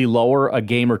slightly lower, a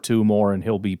game or two more, and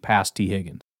he'll be past T.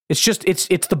 Higgins. It's just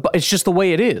the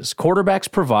way it is. Quarterbacks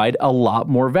provide a lot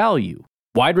more value.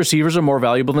 Wide receivers are more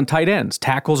valuable than tight ends.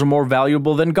 Tackles are more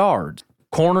valuable than guards.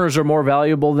 Corners are more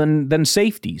valuable than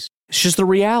safeties. It's just the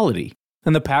reality.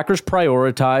 And the Packers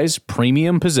prioritize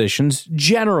premium positions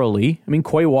generally. I mean,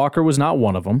 Quay Walker was not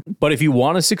one of them. But if you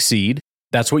want to succeed,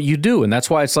 that's what you do. And that's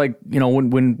why it's like,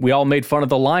 when we all made fun of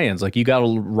the Lions, like you got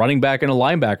a running back and a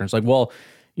linebacker. It's like, well,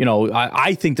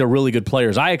 I think they're really good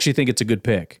players. I actually think it's a good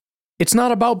pick. It's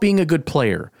not about being a good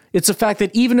player. It's the fact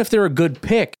that even if they're a good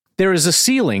pick, there is a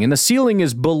ceiling, and the ceiling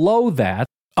is below that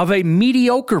of a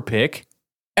mediocre pick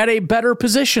at a better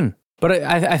position. But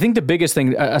I think the biggest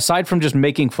thing, aside from just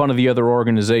making fun of the other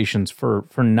organizations for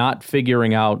not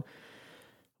figuring out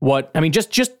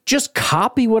just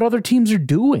copy what other teams are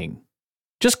doing.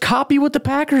 Just copy what the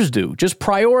Packers do. Just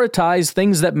prioritize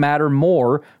things that matter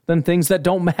more than things that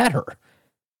don't matter.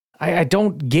 I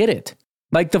don't get it.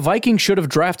 Like, the Vikings should have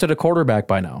drafted a quarterback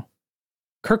by now.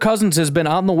 Kirk Cousins has been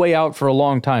on the way out for a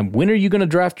long time. When are you going to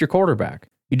draft your quarterback?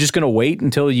 You just going to wait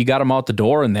until you got him out the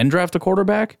door and then draft a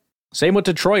quarterback? Same with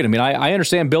Detroit. I mean, I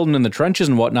understand building in the trenches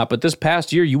and whatnot, but this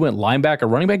past year you went linebacker,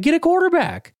 running back, get a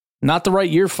quarterback. Not the right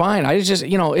year, fine. I just,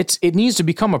 it needs to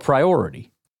become a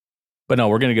priority. But no,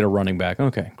 we're going to get a running back.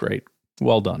 Okay, great.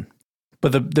 Well done.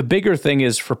 But the bigger thing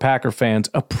is, for Packer fans,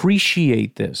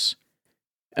 appreciate this.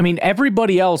 I mean,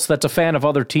 everybody else that's a fan of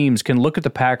other teams can look at the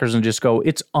Packers and just go,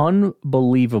 it's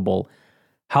unbelievable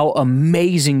how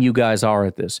amazing you guys are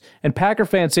at this. And Packer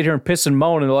fans sit here and piss and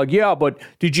moan, and they're like, yeah, but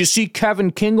did you see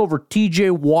Kevin King over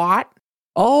TJ Watt?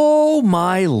 Oh,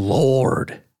 my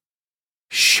Lord.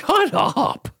 Shut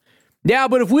up. Yeah,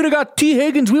 but if we'd have got T.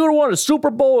 Higgins, we would have won a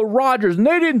Super Bowl with Rodgers, and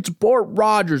they didn't support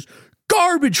Rodgers.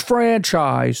 Garbage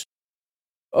franchise.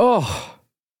 Oh,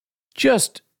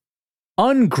 just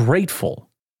ungrateful.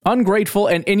 Ungrateful.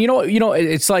 And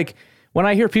it's like when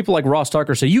I hear people like Ross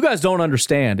Tucker say, you guys don't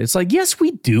understand. It's like, yes,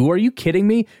 we do. Are you kidding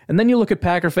me? And then you look at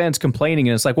Packer fans complaining,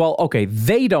 and it's like, well, okay,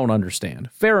 they don't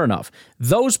understand. Fair enough.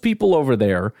 Those people over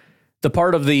there, the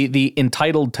part of the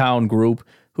entitled town group,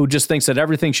 who just thinks that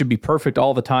everything should be perfect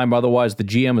all the time, otherwise the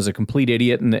GM is a complete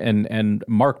idiot, and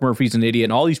Mark Murphy's an idiot,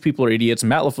 and all these people are idiots, and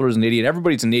Matt LaFleur is an idiot,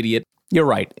 everybody's an idiot. You're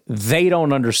right. They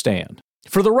don't understand.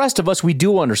 For the rest of us, we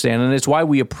do understand, and it's why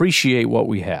we appreciate what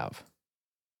we have.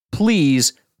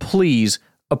 Please, please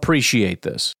appreciate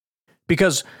this.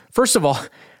 Because, first of all,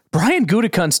 Brian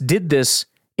Gutekunst did this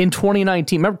in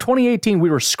 2019. Remember, 2018,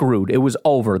 we were screwed. It was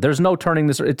over. There's no turning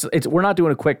this. We're not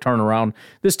doing a quick turnaround.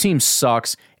 This team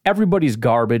sucks. Everybody's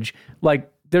garbage. Like,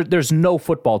 there's no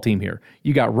football team here.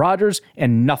 You got Rodgers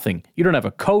and nothing. You don't have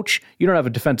a coach. You don't have a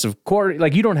defensive coordinator.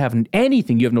 Like, you don't have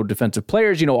anything. You have no defensive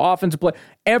players. Offensive play.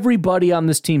 Everybody on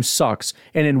this team sucks.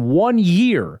 And in 1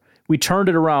 year, we turned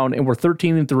it around and we're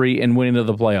 13-3 and winning to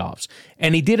the playoffs.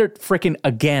 And he did it freaking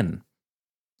again.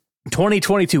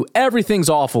 2022, everything's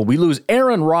awful. We lose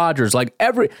Aaron Rodgers.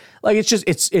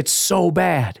 It's so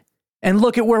bad. And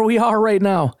look at where we are right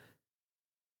now.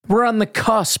 We're on the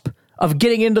cusp of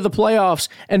getting into the playoffs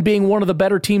and being one of the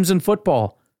better teams in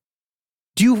football.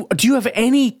 Do you have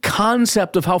any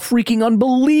concept of how freaking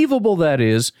unbelievable that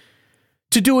is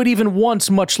to do it even once,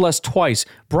 much less twice?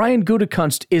 Brian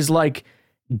Gutekunst is like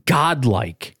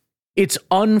godlike. It's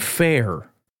unfair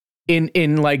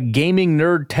in like gaming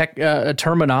nerd tech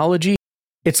terminology.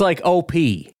 It's like OP.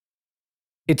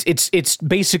 It's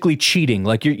basically cheating.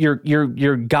 Like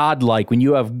you're godlike when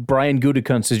you have Brian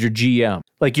Gutekunst as your GM.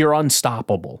 Like you're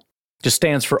unstoppable. Just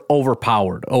stands for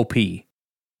overpowered. OP.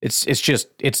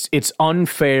 It's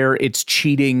unfair. It's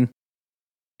cheating.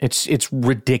 It's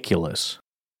ridiculous.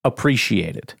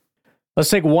 Appreciate it. Let's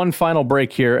take one final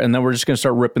break here, and then we're just going to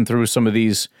start ripping through some of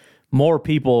these more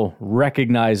people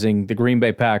recognizing the Green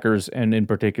Bay Packers and in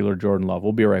particular Jordan Love.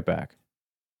 We'll be right back.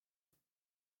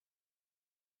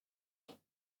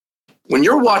 When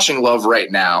you're watching Love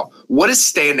right now, what is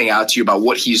standing out to you about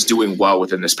what he's doing well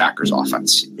within this Packers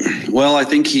offense? Well, I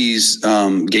think he's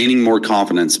gaining more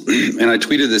confidence. And I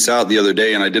tweeted this out the other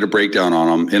day and I did a breakdown on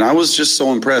him. And I was just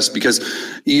so impressed because,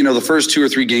 you know, the first 2 or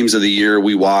 3 games of the year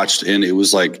we watched and it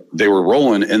was like they were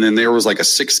rolling. And then there was like a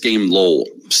 6-game lull,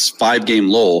 5-game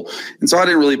lull. And so I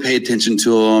didn't really pay attention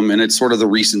to him. And it's sort of the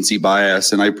recency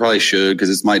bias. And I probably should because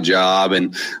it's my job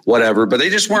and whatever. But they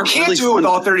just weren't You can't really do it with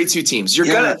all 32 teams.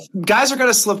 Guys are going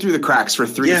to slip through the cracks for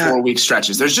 3 to 4 week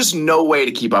stretches. There's just no way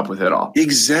to keep up with it all.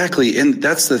 Exactly. And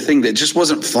that's the thing that just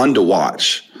wasn't fun to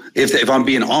watch. If I'm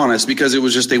being honest, because it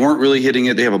was just, they weren't really hitting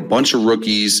it. They have a bunch of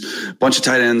rookies, bunch of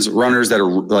tight ends, runners that are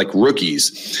like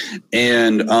rookies.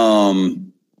 And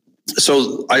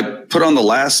so I put on the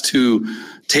last 2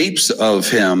 tapes of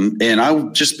him and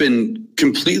I've just been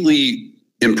completely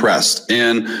impressed.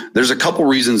 And there's a couple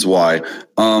reasons why.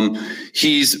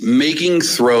 He's making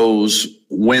throws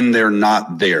when they're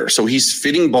not there. So he's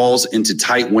fitting balls into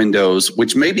tight windows,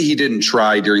 which maybe he didn't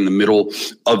try during the middle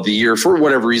of the year for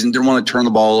whatever reason, didn't want to turn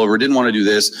the ball over, didn't want to do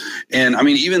this. And I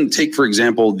mean, even take, for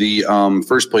example, the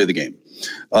first play of the game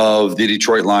of the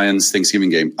Detroit Lions Thanksgiving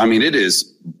game. I mean, it is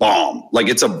bomb. Like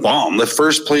it's a bomb, the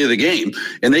first play of the game.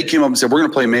 And they came up and said, we're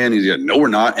going to play man. He's like, no, we're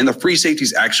not. And the free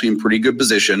safety's actually in pretty good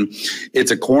position.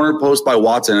 It's a corner post by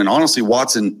Watson. And honestly,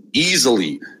 Watson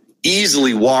easily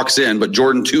walks in, but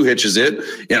Jordan 2 hitches it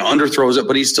and underthrows it,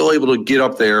 but he's still able to get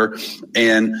up there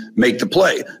and make the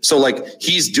play. So like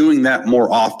he's doing that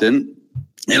more often.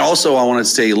 And also I want to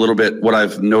say a little bit, what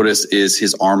I've noticed is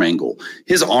his arm angle.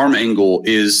 His arm angle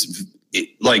is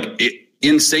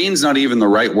insane is not even the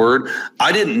right word.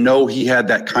 I didn't know he had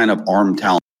that kind of arm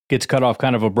talent. Gets cut off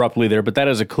kind of abruptly there, but that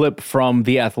is a clip from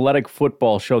the Athletic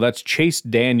Football Show. That's Chase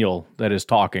Daniel that is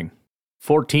talking.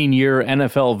 14-year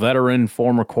NFL veteran,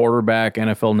 former quarterback,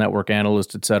 NFL Network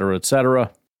analyst, et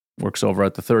cetera, works over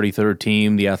at the 33rd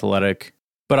team, The Athletic.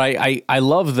 But I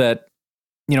love that,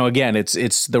 you know, again,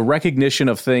 it's the recognition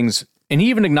of things. And he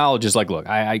even acknowledges, like, look,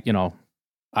 I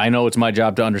know it's my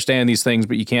job to understand these things,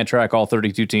 but you can't track all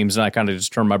 32 teams. And I kind of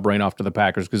just turned my brain off to the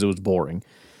Packers because it was boring.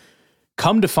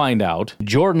 Come to find out,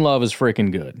 Jordan Love is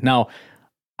freaking good. Now,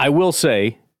 I will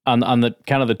say on the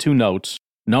kind of the 2 notes,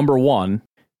 number 1,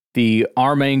 the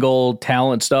arm angle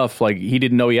talent stuff, like he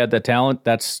didn't know he had that talent.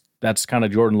 That's kind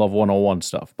of Jordan Love 101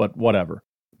 stuff, but whatever.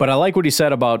 But I like what he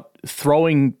said about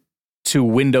throwing to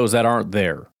windows that aren't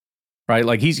there, right?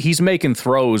 Like he's making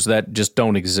throws that just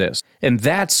don't exist. And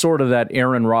that's sort of that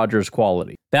Aaron Rodgers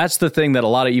quality. That's the thing that a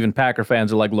lot of even Packer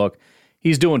fans are like, look,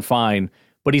 he's doing fine,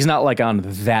 but he's not like on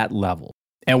that level.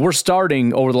 And we're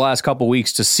starting over the last couple of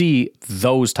weeks to see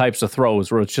those types of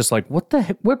throws where it's just like, what the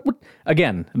heck? What?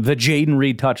 Again, the Jaden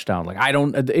Reed touchdown. Like,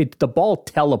 the ball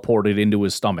teleported into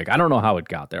his stomach. I don't know how it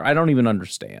got there. I don't even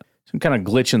understand. Some kind of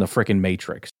glitch in the freaking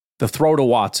Matrix. The throw to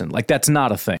Watson, like that's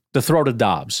not a thing. The throw to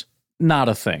Dobbs, not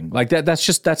a thing. Like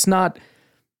that's not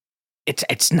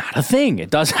a thing.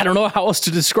 It does. I don't know how else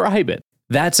to describe it.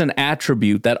 That's an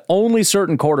attribute that only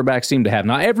certain quarterbacks seem to have.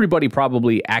 Now, everybody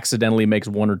probably accidentally makes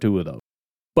 1 or 2 of those.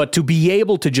 But to be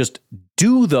able to just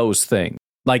do those things,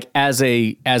 like as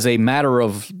a matter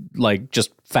of like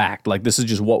just fact, like this is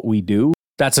just what we do,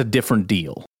 that's a different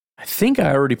deal. I think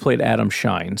I already played Adam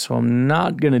Shine, so I'm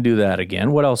not going to do that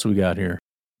again. What else we got here?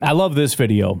 I love this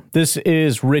video. This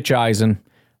is Rich Eisen.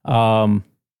 I've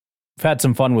had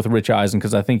some fun with Rich Eisen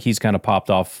because I think he's kind of popped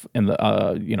off in the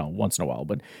once in a while.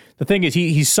 But the thing is,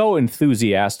 he's so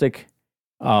enthusiastic.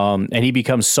 And he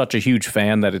becomes such a huge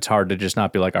fan that it's hard to just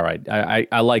not be like, all right,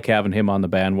 I like having him on the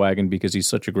bandwagon because he's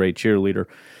such a great cheerleader.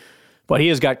 But he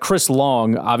has got Chris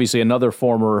Long, obviously another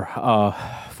former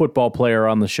football player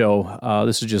on the show.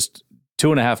 This is just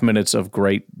 2.5 minutes of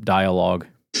great dialogue.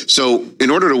 So in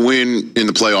order to win in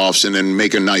the playoffs and then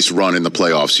make a nice run in the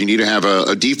playoffs, you need to have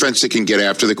a defense that can get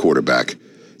after the quarterback.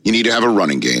 You need to have a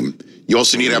running game. You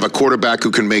also need to have a quarterback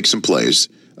who can make some plays.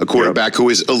 a quarterback who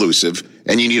is elusive,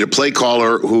 and you need a play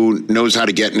caller who knows how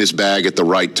to get in his bag at the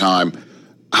right time.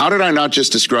 How did I not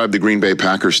just describe the Green Bay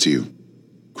Packers to you,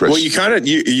 Chris? Well, you kind of,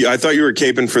 I thought you were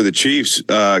caping for the Chiefs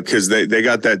because they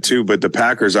got that too, but the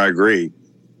Packers, I agree.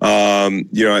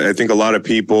 I think a lot of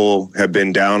people have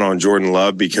been down on Jordan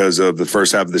Love because of the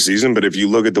first half of the season, but if you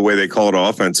look at the way they called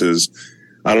offenses,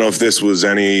 I don't know if this was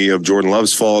any of Jordan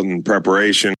Love's fault in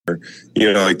preparation or,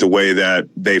 like the way that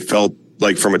they felt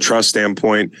like from a trust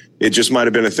standpoint, it just might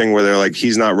have been a thing where they're like,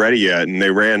 he's not ready yet. And they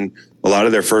ran a lot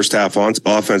of their first half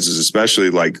offenses,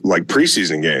 especially like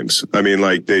preseason games. I mean,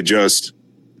 like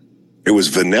it was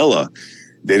vanilla.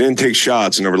 They didn't take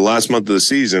shots. And over the last month of the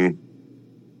season,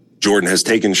 Jordan has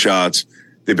taken shots.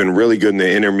 They've been really good in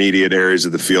the intermediate areas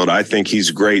of the field. I think he's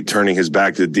great turning his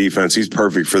back to the defense. He's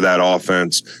perfect for that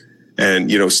offense.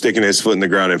 And, sticking his foot in the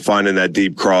ground and finding that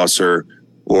deep crosser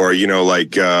or,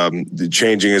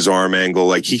 changing his arm angle.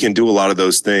 Like he can do a lot of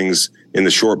those things in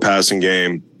the short passing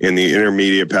game, in the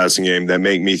intermediate passing game that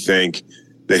make me think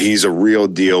that he's a real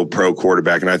deal pro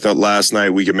quarterback. And I thought last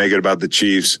night we could make it about the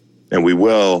Chiefs, and we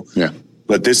will. Yeah.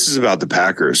 But this is about the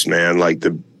Packers, man.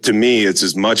 To me, it's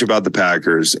as much about the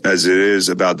Packers as it is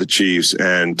about the Chiefs.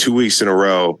 And 2 weeks in a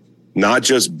row, not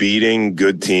just beating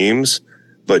good teams,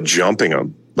 but jumping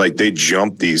them. Like they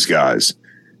jumped these guys.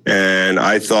 And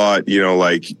I thought,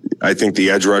 I think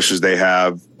the edge rushers they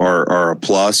have are a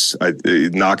plus.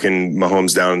 Knocking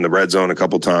Mahomes down in the red zone a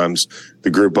couple times.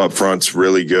 The group up front's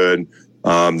really good.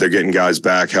 They're getting guys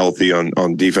back healthy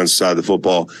on defensive side of the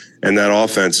football. And that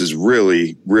offense is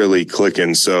really, really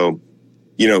clicking. So,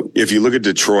 if you look at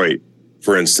Detroit,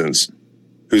 for instance,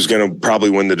 who's going to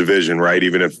probably win the division, right?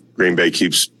 Even if Green Bay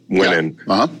keeps winning.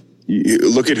 Yeah. You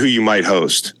look at who you might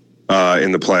host.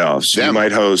 In the playoffs. You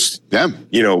might host them.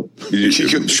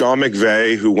 Sean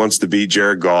McVay, who wants to beat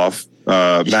Jared Goff,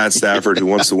 Matt Stafford, who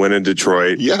wants to win in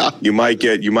Detroit. Yeah. You might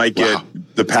get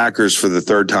the Packers for the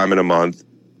third time in a month.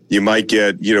 You might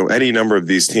get, any number of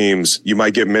these teams. You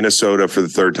might get Minnesota for the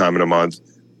third time in a month.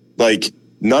 Like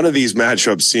none of these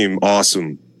matchups seem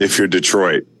awesome if you're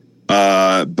Detroit.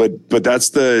 But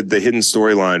that's the hidden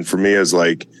storyline for me is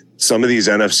like some of these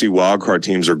NFC wildcard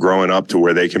teams are growing up to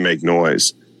where they can make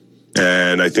noise.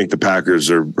 And I think the Packers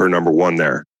are number one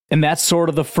there. And that's sort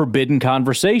of the forbidden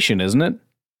conversation, isn't it?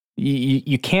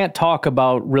 You can't talk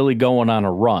about really going on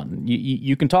a run.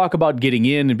 You can talk about getting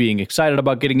in and being excited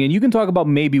about getting in. You can talk about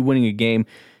maybe winning a game.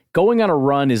 Going on a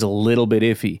run is a little bit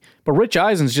iffy. But Rich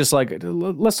Eisen's just like,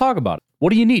 let's talk about it. What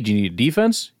do you need? You need a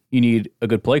defense. You need a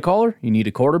good play caller. You need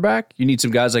a quarterback. You need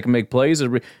some guys that can make plays,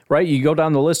 right? You go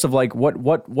down the list of like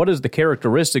what is the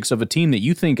characteristics of a team that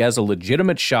you think has a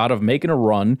legitimate shot of making a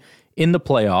run in the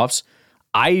playoffs.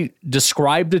 I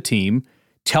described a team.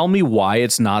 Tell me why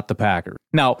it's not the Packers.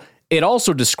 Now, it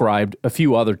also described a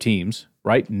few other teams,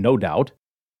 right? No doubt.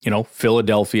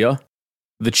 Philadelphia,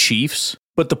 the Chiefs.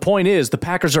 But the point is, the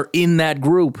Packers are in that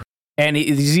group. And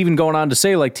he's even going on to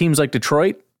say, like, teams like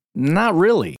Detroit, not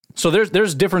really. So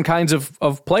there's different kinds of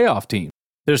playoff teams.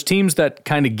 There's teams that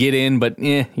kind of get in, but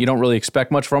you don't really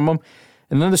expect much from them.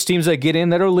 And then there's teams that get in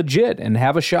that are legit and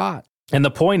have a shot. And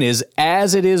the point is,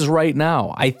 as it is right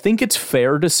now, I think it's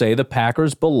fair to say the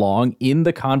Packers belong in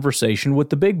the conversation with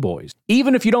the big boys.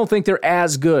 Even if you don't think they're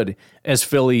as good as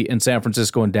Philly and San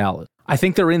Francisco and Dallas. I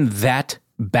think they're in that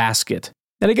basket.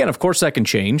 And again, of course, that can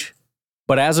change.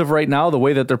 But as of right now, the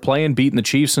way that they're playing, beating the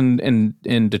Chiefs and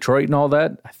Detroit and all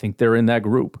that, I think they're in that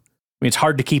group. I mean, it's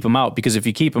hard to keep them out because if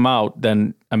you keep them out,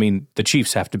 then, the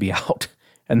Chiefs have to be out.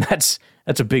 And that's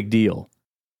a big deal.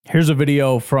 Here's a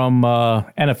video from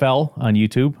NFL on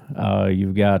YouTube.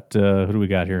 You've got, who do we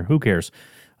got here? Who cares?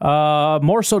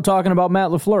 More so talking about Matt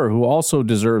LaFleur, who also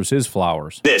deserves his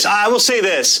flowers. I will say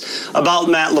this about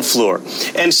Matt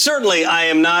LaFleur. And certainly I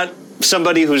am not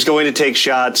somebody who's going to take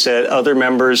shots at other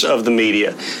members of the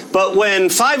media. But when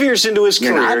 5 years into his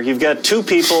career, you've got two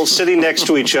people sitting next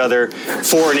to each other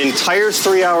for an entire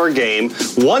 3-hour game,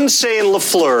 one saying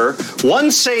LaFleur,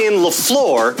 one saying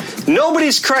LaFleur,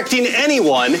 nobody's correcting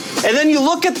anyone, and then you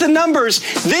look at the numbers,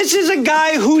 this is a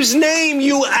guy whose name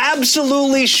you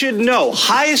absolutely should know.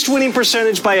 Highest winning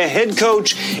percentage by a head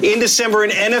coach in December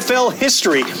in NFL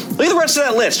history. Look at the rest of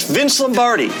that list. Vince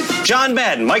Lombardi, John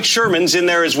Madden, Mike Sherman's in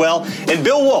there as well, and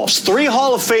Bill Walsh. 3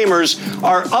 Hall of Famers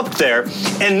are up there.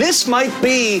 And this might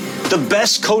be the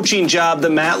best coaching job that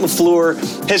Matt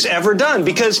LaFleur has ever done.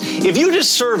 Because if you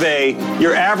just survey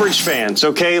your average fans,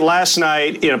 okay, last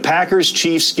night in a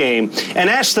Packers-Chiefs game, and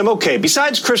ask them, okay,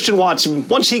 besides Christian Watson,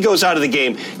 once he goes out of the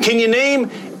game, can you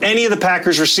name any of the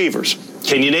Packers receivers?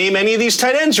 Can you name any of these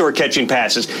tight ends who are catching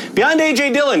passes? Beyond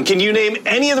A.J. Dillon, can you name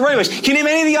any of the running backs? Can you name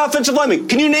any of the offensive linemen?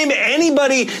 Can you name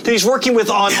anybody that he's working with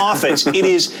on offense? It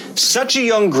is such a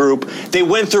young group. They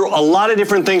went through a lot of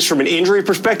different things from an injury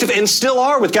perspective and still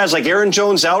are, with guys like Aaron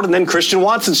Jones out and then Christian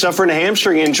Watson suffering a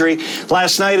hamstring injury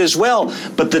last night as well.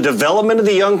 But the development of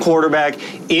the young quarterback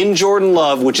in Jordan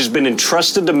Love, which has been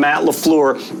entrusted to Matt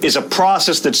LaFleur, is a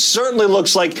process that certainly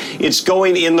looks like it's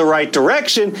going in the right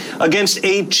direction against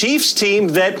a Chiefs team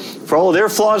that, for all of their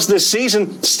flaws this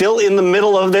season, still in the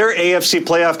middle of their AFC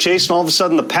playoff chase, and all of a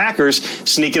sudden the Packers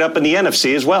sneaking up in the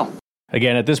NFC as well.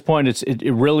 Again, at this point,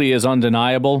 it really is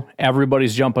undeniable.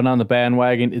 Everybody's jumping on the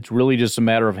bandwagon. It's really just a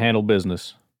matter of handle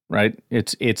business, right?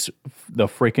 It's the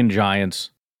freaking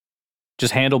Giants.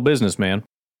 Just handle business, man.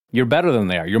 You're better than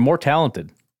they are. You're more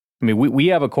talented. I mean, we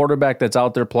have a quarterback that's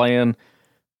out there playing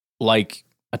like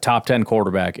a top 10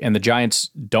 quarterback, and the Giants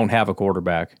don't have a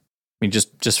quarterback. I mean,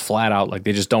 just flat out, like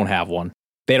they just don't have one.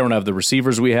 They don't have the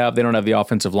receivers we have. They don't have the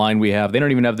offensive line we have. They don't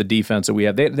even have the defense that we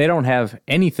have. They don't have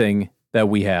anything that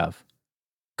we have.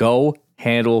 Go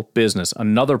handle business.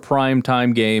 Another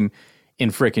primetime game in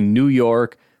frickin' New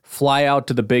York. Fly out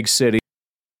to the big city.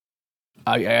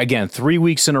 Again, 3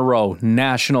 weeks in a row,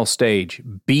 national stage.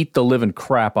 Beat the living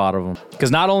crap out of them.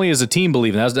 Because not only is the team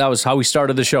believing, that was how we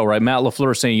started the show, right? Matt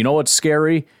LaFleur saying, you know what's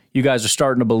scary? You guys are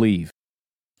starting to believe.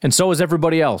 And so is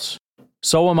everybody else.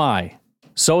 So am I.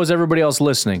 So is everybody else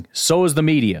listening. So is the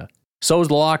media. So is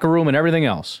the locker room and everything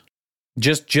else.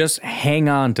 Just hang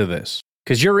on to this.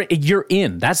 Because you're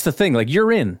in. That's the thing. Like,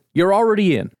 you're in. You're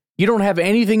already in. You don't have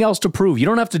anything else to prove. You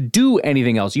don't have to do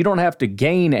anything else. You don't have to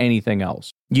gain anything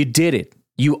else. You did it.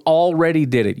 You already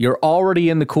did it. You're already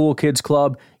in the cool kids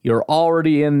club. You're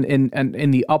already in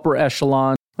the upper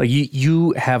echelon. Like,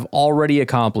 you have already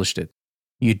accomplished it.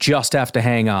 You just have to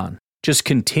hang on. Just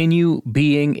continue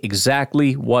being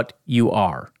exactly what you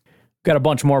are. Got a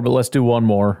bunch more, but let's do one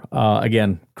more.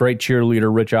 Again, great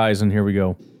cheerleader, Rich Eisen. Here we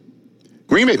go.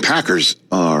 Green Bay Packers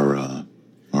are a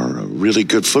really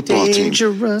good football team.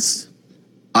 Dangerous.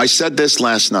 I said this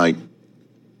last night,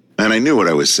 and I knew what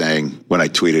I was saying when I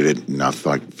tweeted it, and I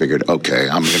figured, okay,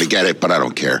 I'm going to get it, but I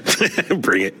don't care.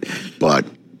 Bring it. But,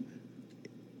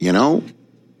 you know,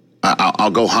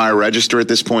 I'll go higher register at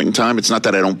this point in time. It's not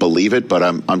that I don't believe it, but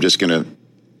I'm just going to,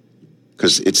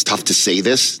 because it's tough to say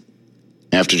this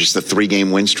after just a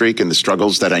 3-game win streak and the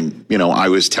struggles that I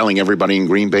was telling everybody in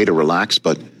Green Bay to relax.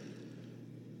 But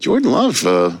Jordan Love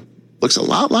looks a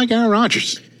lot like Aaron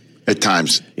Rodgers at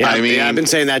times. Yeah, I've been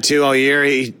saying that too all year.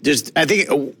 Is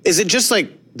it just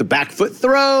like the back foot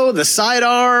throw, the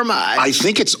sidearm? I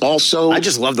think it's also. I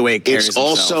just love the way it carries It's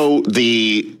also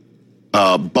the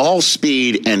ball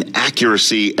speed and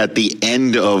accuracy at the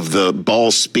end of the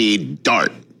ball speed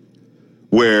dart,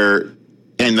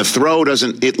 and the throw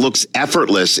it looks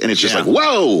effortless, and it's just like,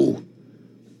 whoa.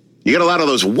 You get a lot of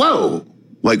those, whoa.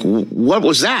 Like, what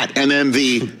was that? And then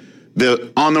the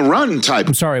on the run type.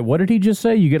 I'm sorry, what did he just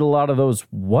say? You get a lot of those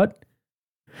what?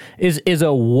 Is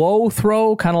a whoa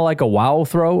throw kind of like a wow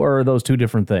throw, or are those two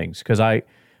different things? Because I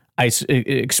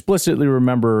explicitly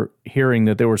remember hearing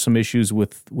that there were some issues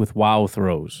with wow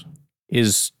throws.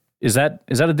 Is that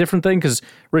a different thing? Because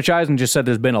Rich Eisen just said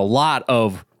there's been a lot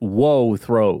of whoa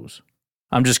throws.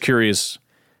 I'm just curious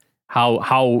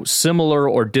how similar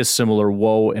or dissimilar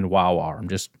whoa and wow are. I'm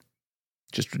just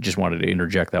wanted to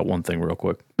interject that one thing real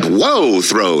quick. Whoa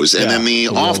throws, and then the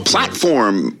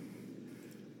off-platform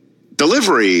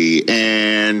delivery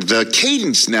and the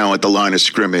cadence now at the line of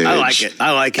scrimmage. I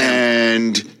like it.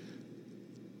 And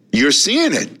you're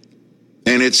seeing it.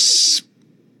 And it's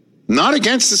not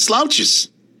against the slouches.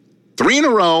 3 in a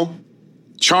row,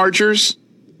 Chargers,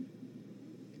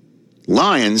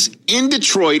 Lions in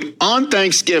Detroit on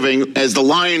Thanksgiving, as the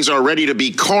Lions are ready to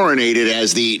be coronated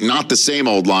as not the same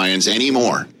old Lions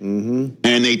anymore. Mm-hmm.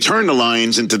 And they turn the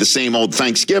Lions into the same old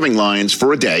Thanksgiving Lions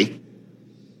for a day.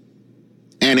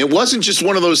 And it wasn't just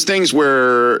one of those things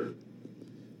where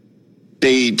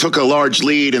they took a large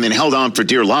lead and then held on for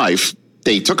dear life.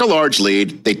 They took a large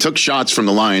lead, they took shots from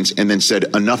the Lions, and then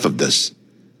said, enough of this.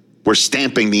 We're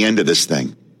stamping the end of this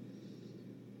thing.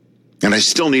 And I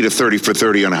still need a 30 for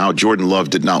 30 on how Jordan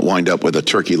Love did not wind up with a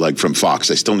turkey leg from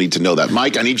Fox. I still need to know that.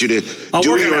 Mike, I need you to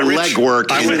do your leg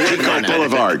work in Pico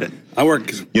Boulevard. I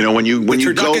work. You know, when you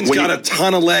go, got a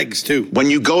ton of legs too.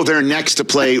 When you go there next to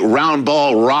play round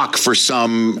ball rock for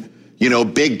some,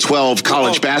 Big 12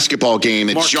 college basketball game,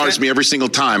 it jars me every single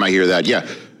time I hear that. Yeah,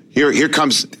 here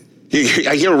comes.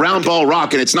 I hear round ball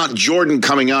rock, and it's not Jordan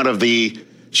coming out of the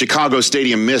Chicago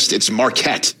Stadium mist. It's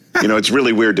Marquette. It's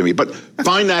really weird to me. But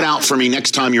find that out for me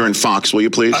next time you're in Fox, will you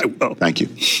please? I will. Thank you.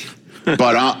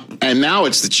 But and now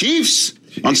it's the Chiefs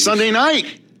on Sunday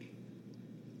night.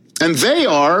 And they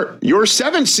are your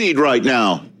 7th seed right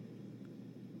now.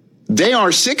 They are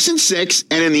 6-6,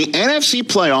 and in the NFC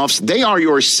playoffs, they are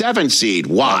your 7th seed.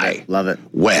 Why? Love it.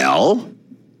 Well,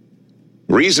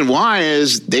 reason why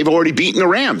is they've already beaten the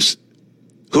Rams,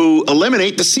 who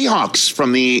eliminate the Seahawks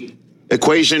from the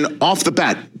equation off the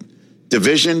bat.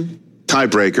 Division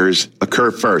tiebreakers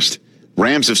occur first.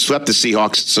 Rams have swept the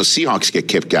Seahawks, so Seahawks get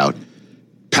kicked out.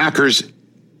 Packers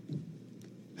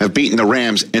have beaten the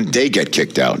Rams, and they get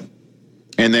kicked out.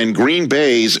 And then Green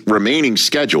Bay's remaining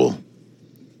schedule,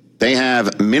 they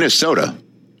have Minnesota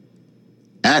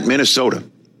at Minnesota.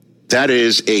 That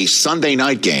is a Sunday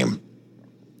night game.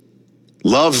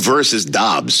 Love versus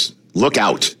Dobbs. Look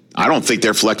out. I don't think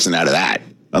they're flexing out of that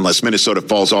unless Minnesota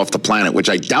falls off the planet, which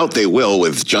I doubt they will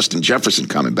with Justin Jefferson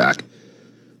coming back.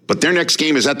 But their next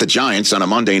game is at the Giants on a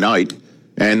Monday night,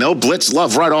 and they'll blitz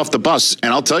Love right off the bus.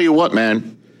 And I'll tell you what,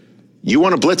 man, you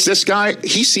want to blitz this guy?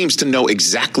 He seems to know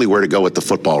exactly where to go with the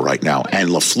football right now. And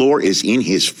LaFleur is in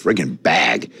his friggin'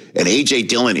 bag. And A.J.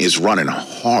 Dillon is running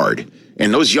hard.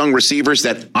 And those young receivers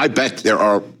that I bet there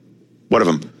are, what of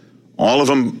them? All of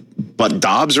them but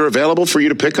Dobbs are available for you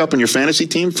to pick up in your fantasy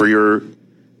team for your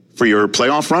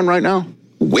playoff run right now?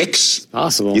 Wicks?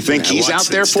 Possible. You think he's out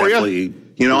there for you?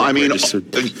 You know, I mean,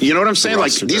 you know what I'm saying?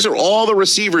 Like, these are all the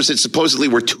receivers that supposedly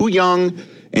were too young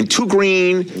and too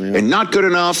green and not good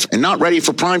enough and not ready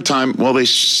for prime time. Well, they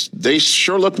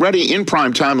sure looked ready in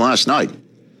prime time last night.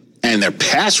 And their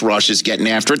pass rush is getting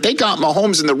after it. They got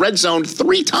Mahomes in the red zone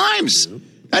 3 times.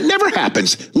 That never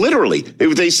happens. Literally.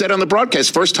 They said on the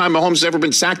broadcast, first time Mahomes has ever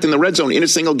been sacked in the red zone in a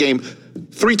single game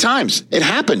 3 times. It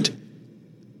happened.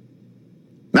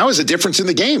 That was a difference in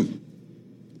the game.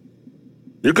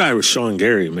 Your guy was Sean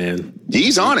Gary, man.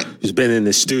 He's on it. He's been in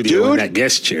the studio in that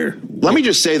guest chair. Let me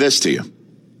just say this to you.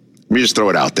 Let me just throw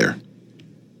it out there.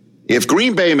 If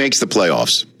Green Bay makes the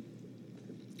playoffs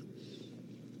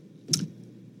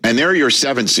and they're your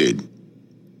 7th seed,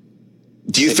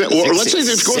 do you think, or let's say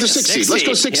they go to 6 seed. Let's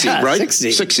go 6 seed, right?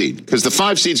 6 seed. Because the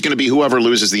 5 seed is going to be whoever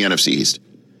loses the NFC East.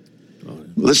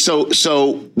 So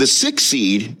the 6th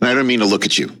seed, and I don't mean to look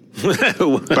at you,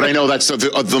 but I know that's of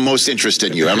the most interest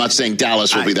in you. I'm not saying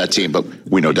Dallas will be that team, but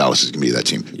we know Dallas is going to be that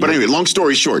team. But anyway, long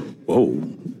story short. Whoa.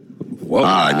 All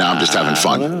right, now I'm just having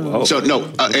fun. So, no,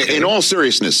 in all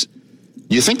seriousness,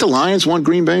 you think the Lions want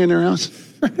Green Bay in their house?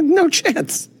 No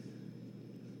chance.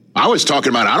 I was talking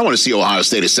about, I don't want to see Ohio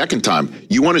State a second time.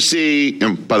 You want to see,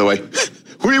 and by the way,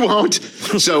 we won't.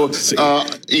 So,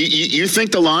 you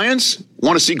think the Lions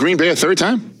want to see Green Bay a third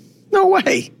time? No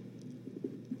way.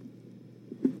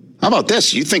 How about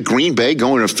this? You think Green Bay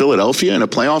going to Philadelphia in a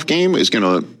playoff game is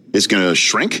gonna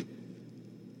shrink?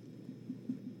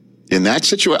 In that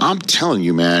situation, I'm telling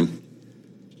you, man,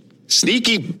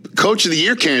 sneaky Coach of the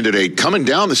Year candidate coming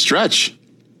down the stretch.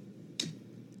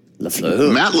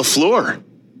 LaFleur. Matt LaFleur.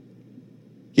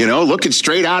 You know, looking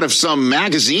straight out of some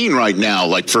magazine right now,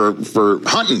 like for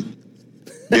hunting.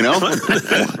 You know?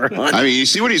 I mean, you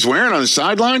see what he's wearing on the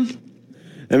sideline?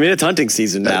 I mean, it's hunting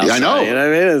season now. I know. So, you know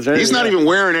what I mean? He's not even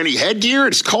wearing any headgear.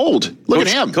 It's cold. Look at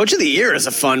him. Coach of the Year is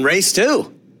a fun race,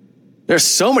 too. There's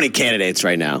so many candidates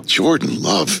right now. Jordan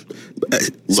Love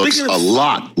looks a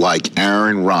lot like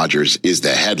Aaron Rodgers is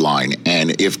the headline.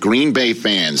 And if Green Bay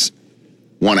fans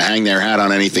want to hang their hat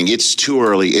on anything, it's too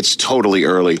early. It's totally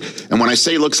early. And when I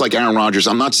say looks like Aaron Rodgers,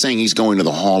 I'm not saying he's going to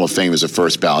the Hall of Fame as a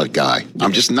first ballot guy.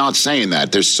 I'm just not saying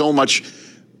that. There's so much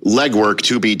legwork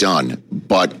to be done.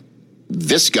 But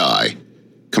this guy,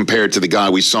 compared to the guy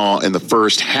we saw in the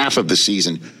first half of the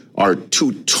season, are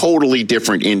 2 totally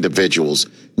different individuals.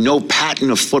 No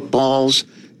patent of footballs,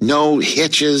 no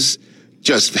hitches,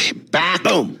 just back,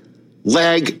 boom,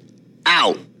 leg,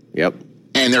 out. Yep.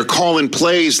 And they're calling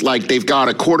plays like they've got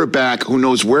a quarterback who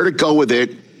knows where to go with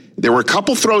it. There were a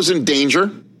couple throws in danger.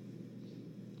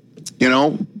 You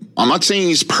know, I'm not saying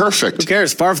he's perfect. Who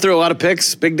cares? Favre threw a lot of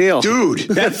picks. Big deal. Dude.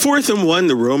 That 4th and 1,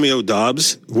 the Romeo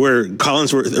Dobbs, where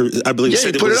Collinsworth, I believe,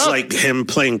 said it was like him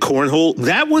playing cornhole.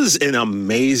 That was an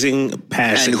amazing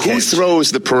pass. And who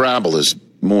throws the parabolas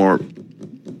more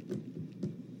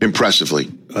impressively?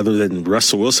 Other than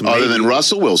Russell Wilson. Other than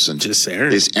Russell Wilson. Just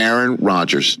Aaron. Is Aaron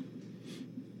Rodgers.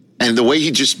 And the way he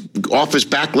just, off his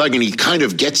back leg, and he kind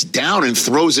of gets down and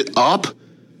throws it up.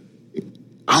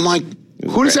 I'm like,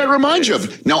 who does that remind you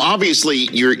of? Now, obviously,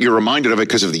 you're reminded of it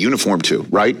because of the uniform, too,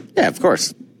 right? Yeah, of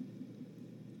course.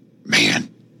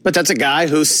 Man. But that's a guy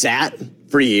who sat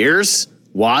for years,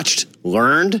 watched,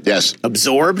 learned, yes,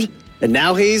 absorbed, and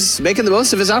now he's making the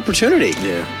most of his opportunity.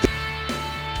 Yeah.